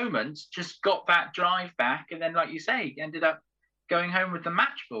moments, just got that drive back, and then, like you say, ended up going home with the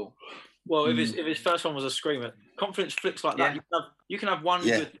match ball. Well, if his first one was a screamer, confidence flips like that. You can have one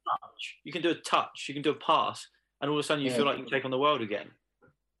good touch. You can do a touch. You can do a pass, and all of a sudden you feel like you can take on the world again.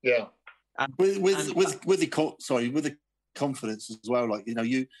 Yeah. And, with the confidence as well. Like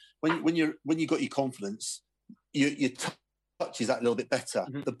when you got your confidence, your touch is that little bit better.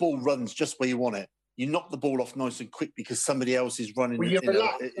 Mm-hmm. The ball runs just where you want it. You knock the ball off nice and quick because somebody else is running. Well, you're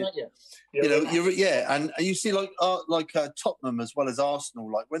relaxed, aren't you? And you see like Tottenham as well as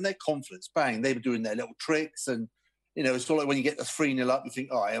Arsenal. Like when they're confident, bang, they were doing their little tricks, and it's sort of like when you get the 3-0 up, you think,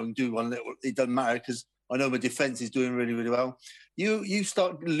 oh, I can do one little. It doesn't matter because I know my defence is doing really, really well. You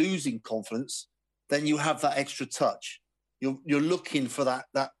start losing confidence, then you have that extra touch. You're looking for that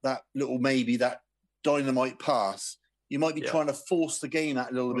little, maybe that dynamite pass. You might be trying to force the game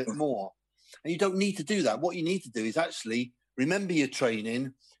out a little bit more. And you don't need to do that. What you need to do is actually remember your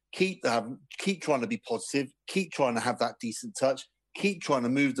training, keep trying to be positive, keep trying to have that decent touch, keep trying to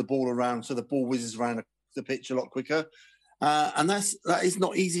move the ball around so the ball whizzes around the pitch a lot quicker. And that is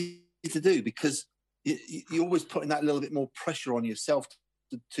not easy to do because you're always putting that little bit more pressure on yourself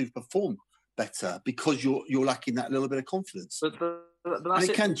to perform better because you're lacking that little bit of confidence. But and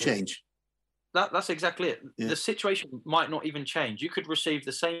it can change. That's exactly it. Yeah. The situation might not even change. You could receive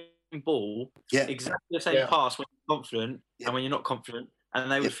the same ball, exactly the same pass when you're confident and when you're not confident,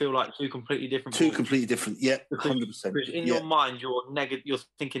 and they would feel like two completely different balls. Completely different, 100%. In your mind, you're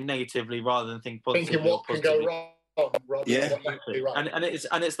thinking negatively rather than thinking positively. Thinking what can go wrong. rather than what you can do right. And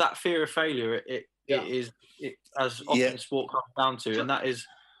it's that fear of failure. It is as often sport comes down to, and that is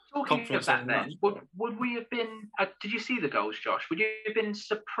talking of that. Then would we have been? Did you see the goals, Josh? Would you have been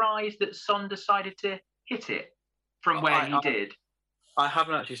surprised that Son decided to hit it from where he did? I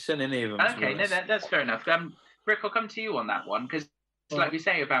haven't actually seen any of them. Okay, no, that's fair enough. Rick, I'll come to you on that one because, like we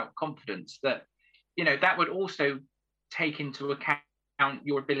say about confidence, that that would also take into account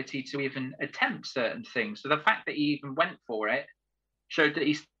your ability to even attempt certain things. So the fact that he even went for it showed that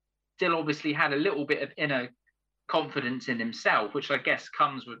he still obviously had a little bit of inner confidence in himself, which I guess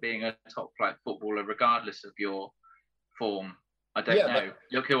comes with being a top-flight footballer, regardless of your form. I don't know.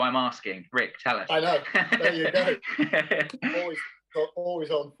 Look who I'm asking. Rick, tell us. I know. There you go. Always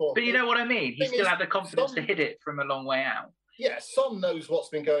on form. But you know what I mean? He still had the confidence to hit it from a long way out. Yeah, Son knows what's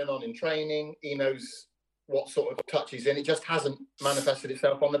been going on in training. He knows what sort of touch he's in. It just hasn't manifested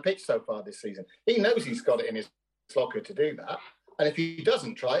itself on the pitch so far this season. He knows he's got it in his locker to do that. And if he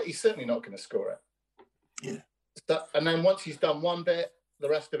doesn't try it, he's certainly not going to score it. Yeah. So, and then once he's done one bit, the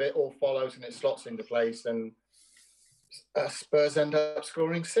rest of it all follows and it slots into place. And Spurs end up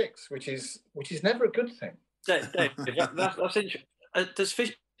scoring 6, which is never a good thing. Dave, that's interesting. Does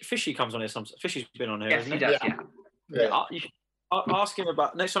Fishy comes on here sometimes? Fishy's been on here, yes, hasn't he? Does, yeah. Ask him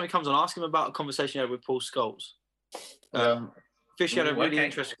about next time he comes on. Ask him about a conversation he had with Paul Scholes. Fishy had a really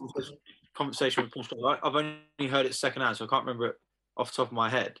interesting conversation with Paul Scholes. I've only heard it secondhand, so I can't remember it off the top of my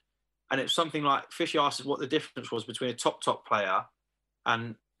head. And it's something like Fishy asked what the difference was between a top player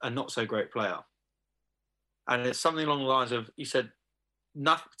and a not so great player. And it's something along the lines of, he said,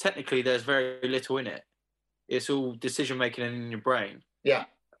 technically there's very little in it. It's all decision making in your brain. Yeah.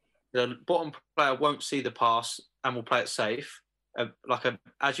 The bottom player won't see the pass and will play it safe.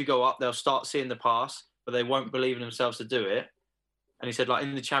 As you go up, they'll start seeing the pass, but they won't believe in themselves to do it. And he said, like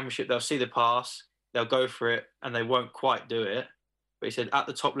in the Championship, they'll see the pass, they'll go for it, and they won't quite do it. But he said at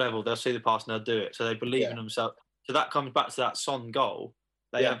the top level, they'll see the pass and they'll do it. So they believe in themselves. So that comes back to that Son goal.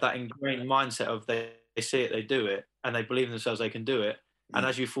 They have that ingrained mindset of they see it, they do it, and they believe in themselves they can do it. And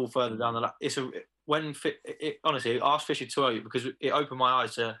as you fall further down the line, honestly, I asked Fisher to early because it opened my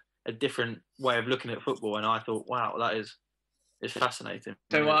eyes to a different way of looking at football, and I thought, wow, it's fascinating.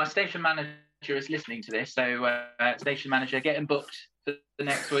 So our station manager is listening to this. So station manager, getting booked for the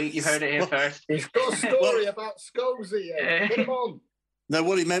next week. You heard it here first. He's got a story about Scholesy. Get him on. No,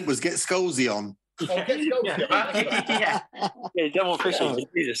 what he meant was get Scholesy on. Oh, get Scholesy on. Yeah, don't want Fisher on.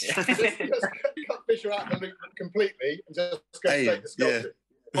 Jesus. Just cut Fisher out of the loop completely and just go straight to Scholesy.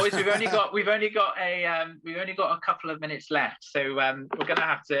 Boys, we've only got a couple of minutes left, so we're going to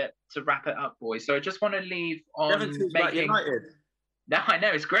have to wrap it up, boys. So I just want to leave on making. No, I know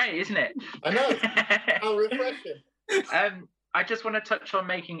it's great, isn't it? I know. How refreshing. I just want to touch on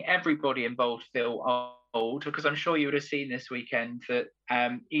making everybody involved feel old, because I'm sure you would have seen this weekend that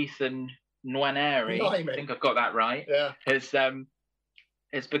Ethan Nwaneri, I think I've got that right,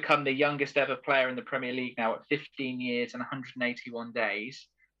 has become the youngest ever player in the Premier League now at 15 years and 181 days.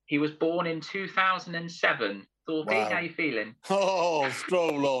 He was born in 2007. Thorpe, how you feeling? Oh,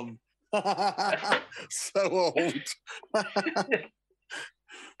 stroll on. So old.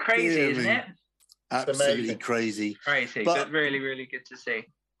 Crazy, isn't it? Absolutely crazy. Crazy, but really, really good to see.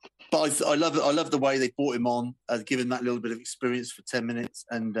 But I love it. I love the way they brought him on, given that little bit of experience for 10 minutes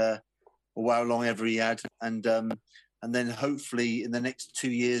and however long ever he had. And then hopefully in the next 2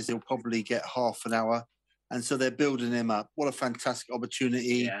 years, he'll probably get half an hour. And so they're building him up. What a fantastic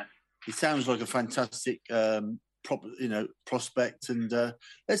opportunity. Yeah. He sounds like a fantastic prospect. And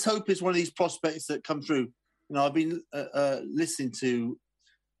let's hope it's one of these prospects that come through. You know, I've been listening to...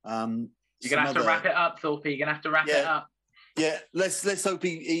 You're going to have to wrap it up, Thorpe. You're going to have to wrap it up. Yeah, let's hope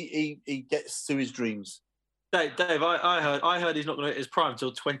he gets to his dreams. Dave, I heard he's not going to hit his prime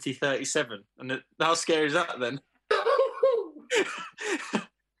until 2037. And how scary is that then?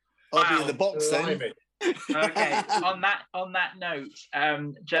 I'll be in the box then. Okay. On that note,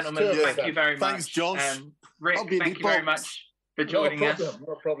 gentlemen, thank you very much. Thanks, Josh. Rick, thank you very much for joining us.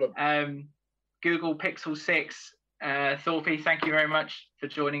 No problem. Google Pixel 6. Thorpe, thank you very much for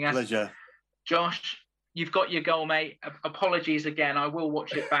joining us. Pleasure. Josh, you've got your goal, mate. Apologies again. I will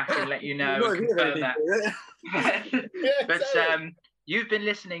watch it back and let you know and confirm that. But you've been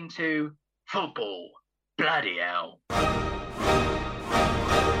listening to Football Bloody Hell.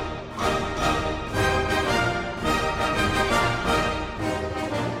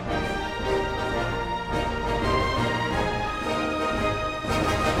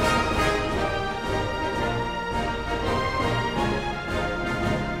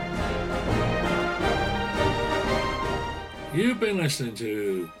 You've been listening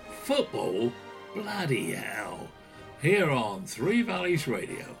to Football Bloody Hell here on Three Valleys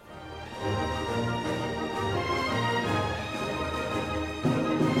Radio.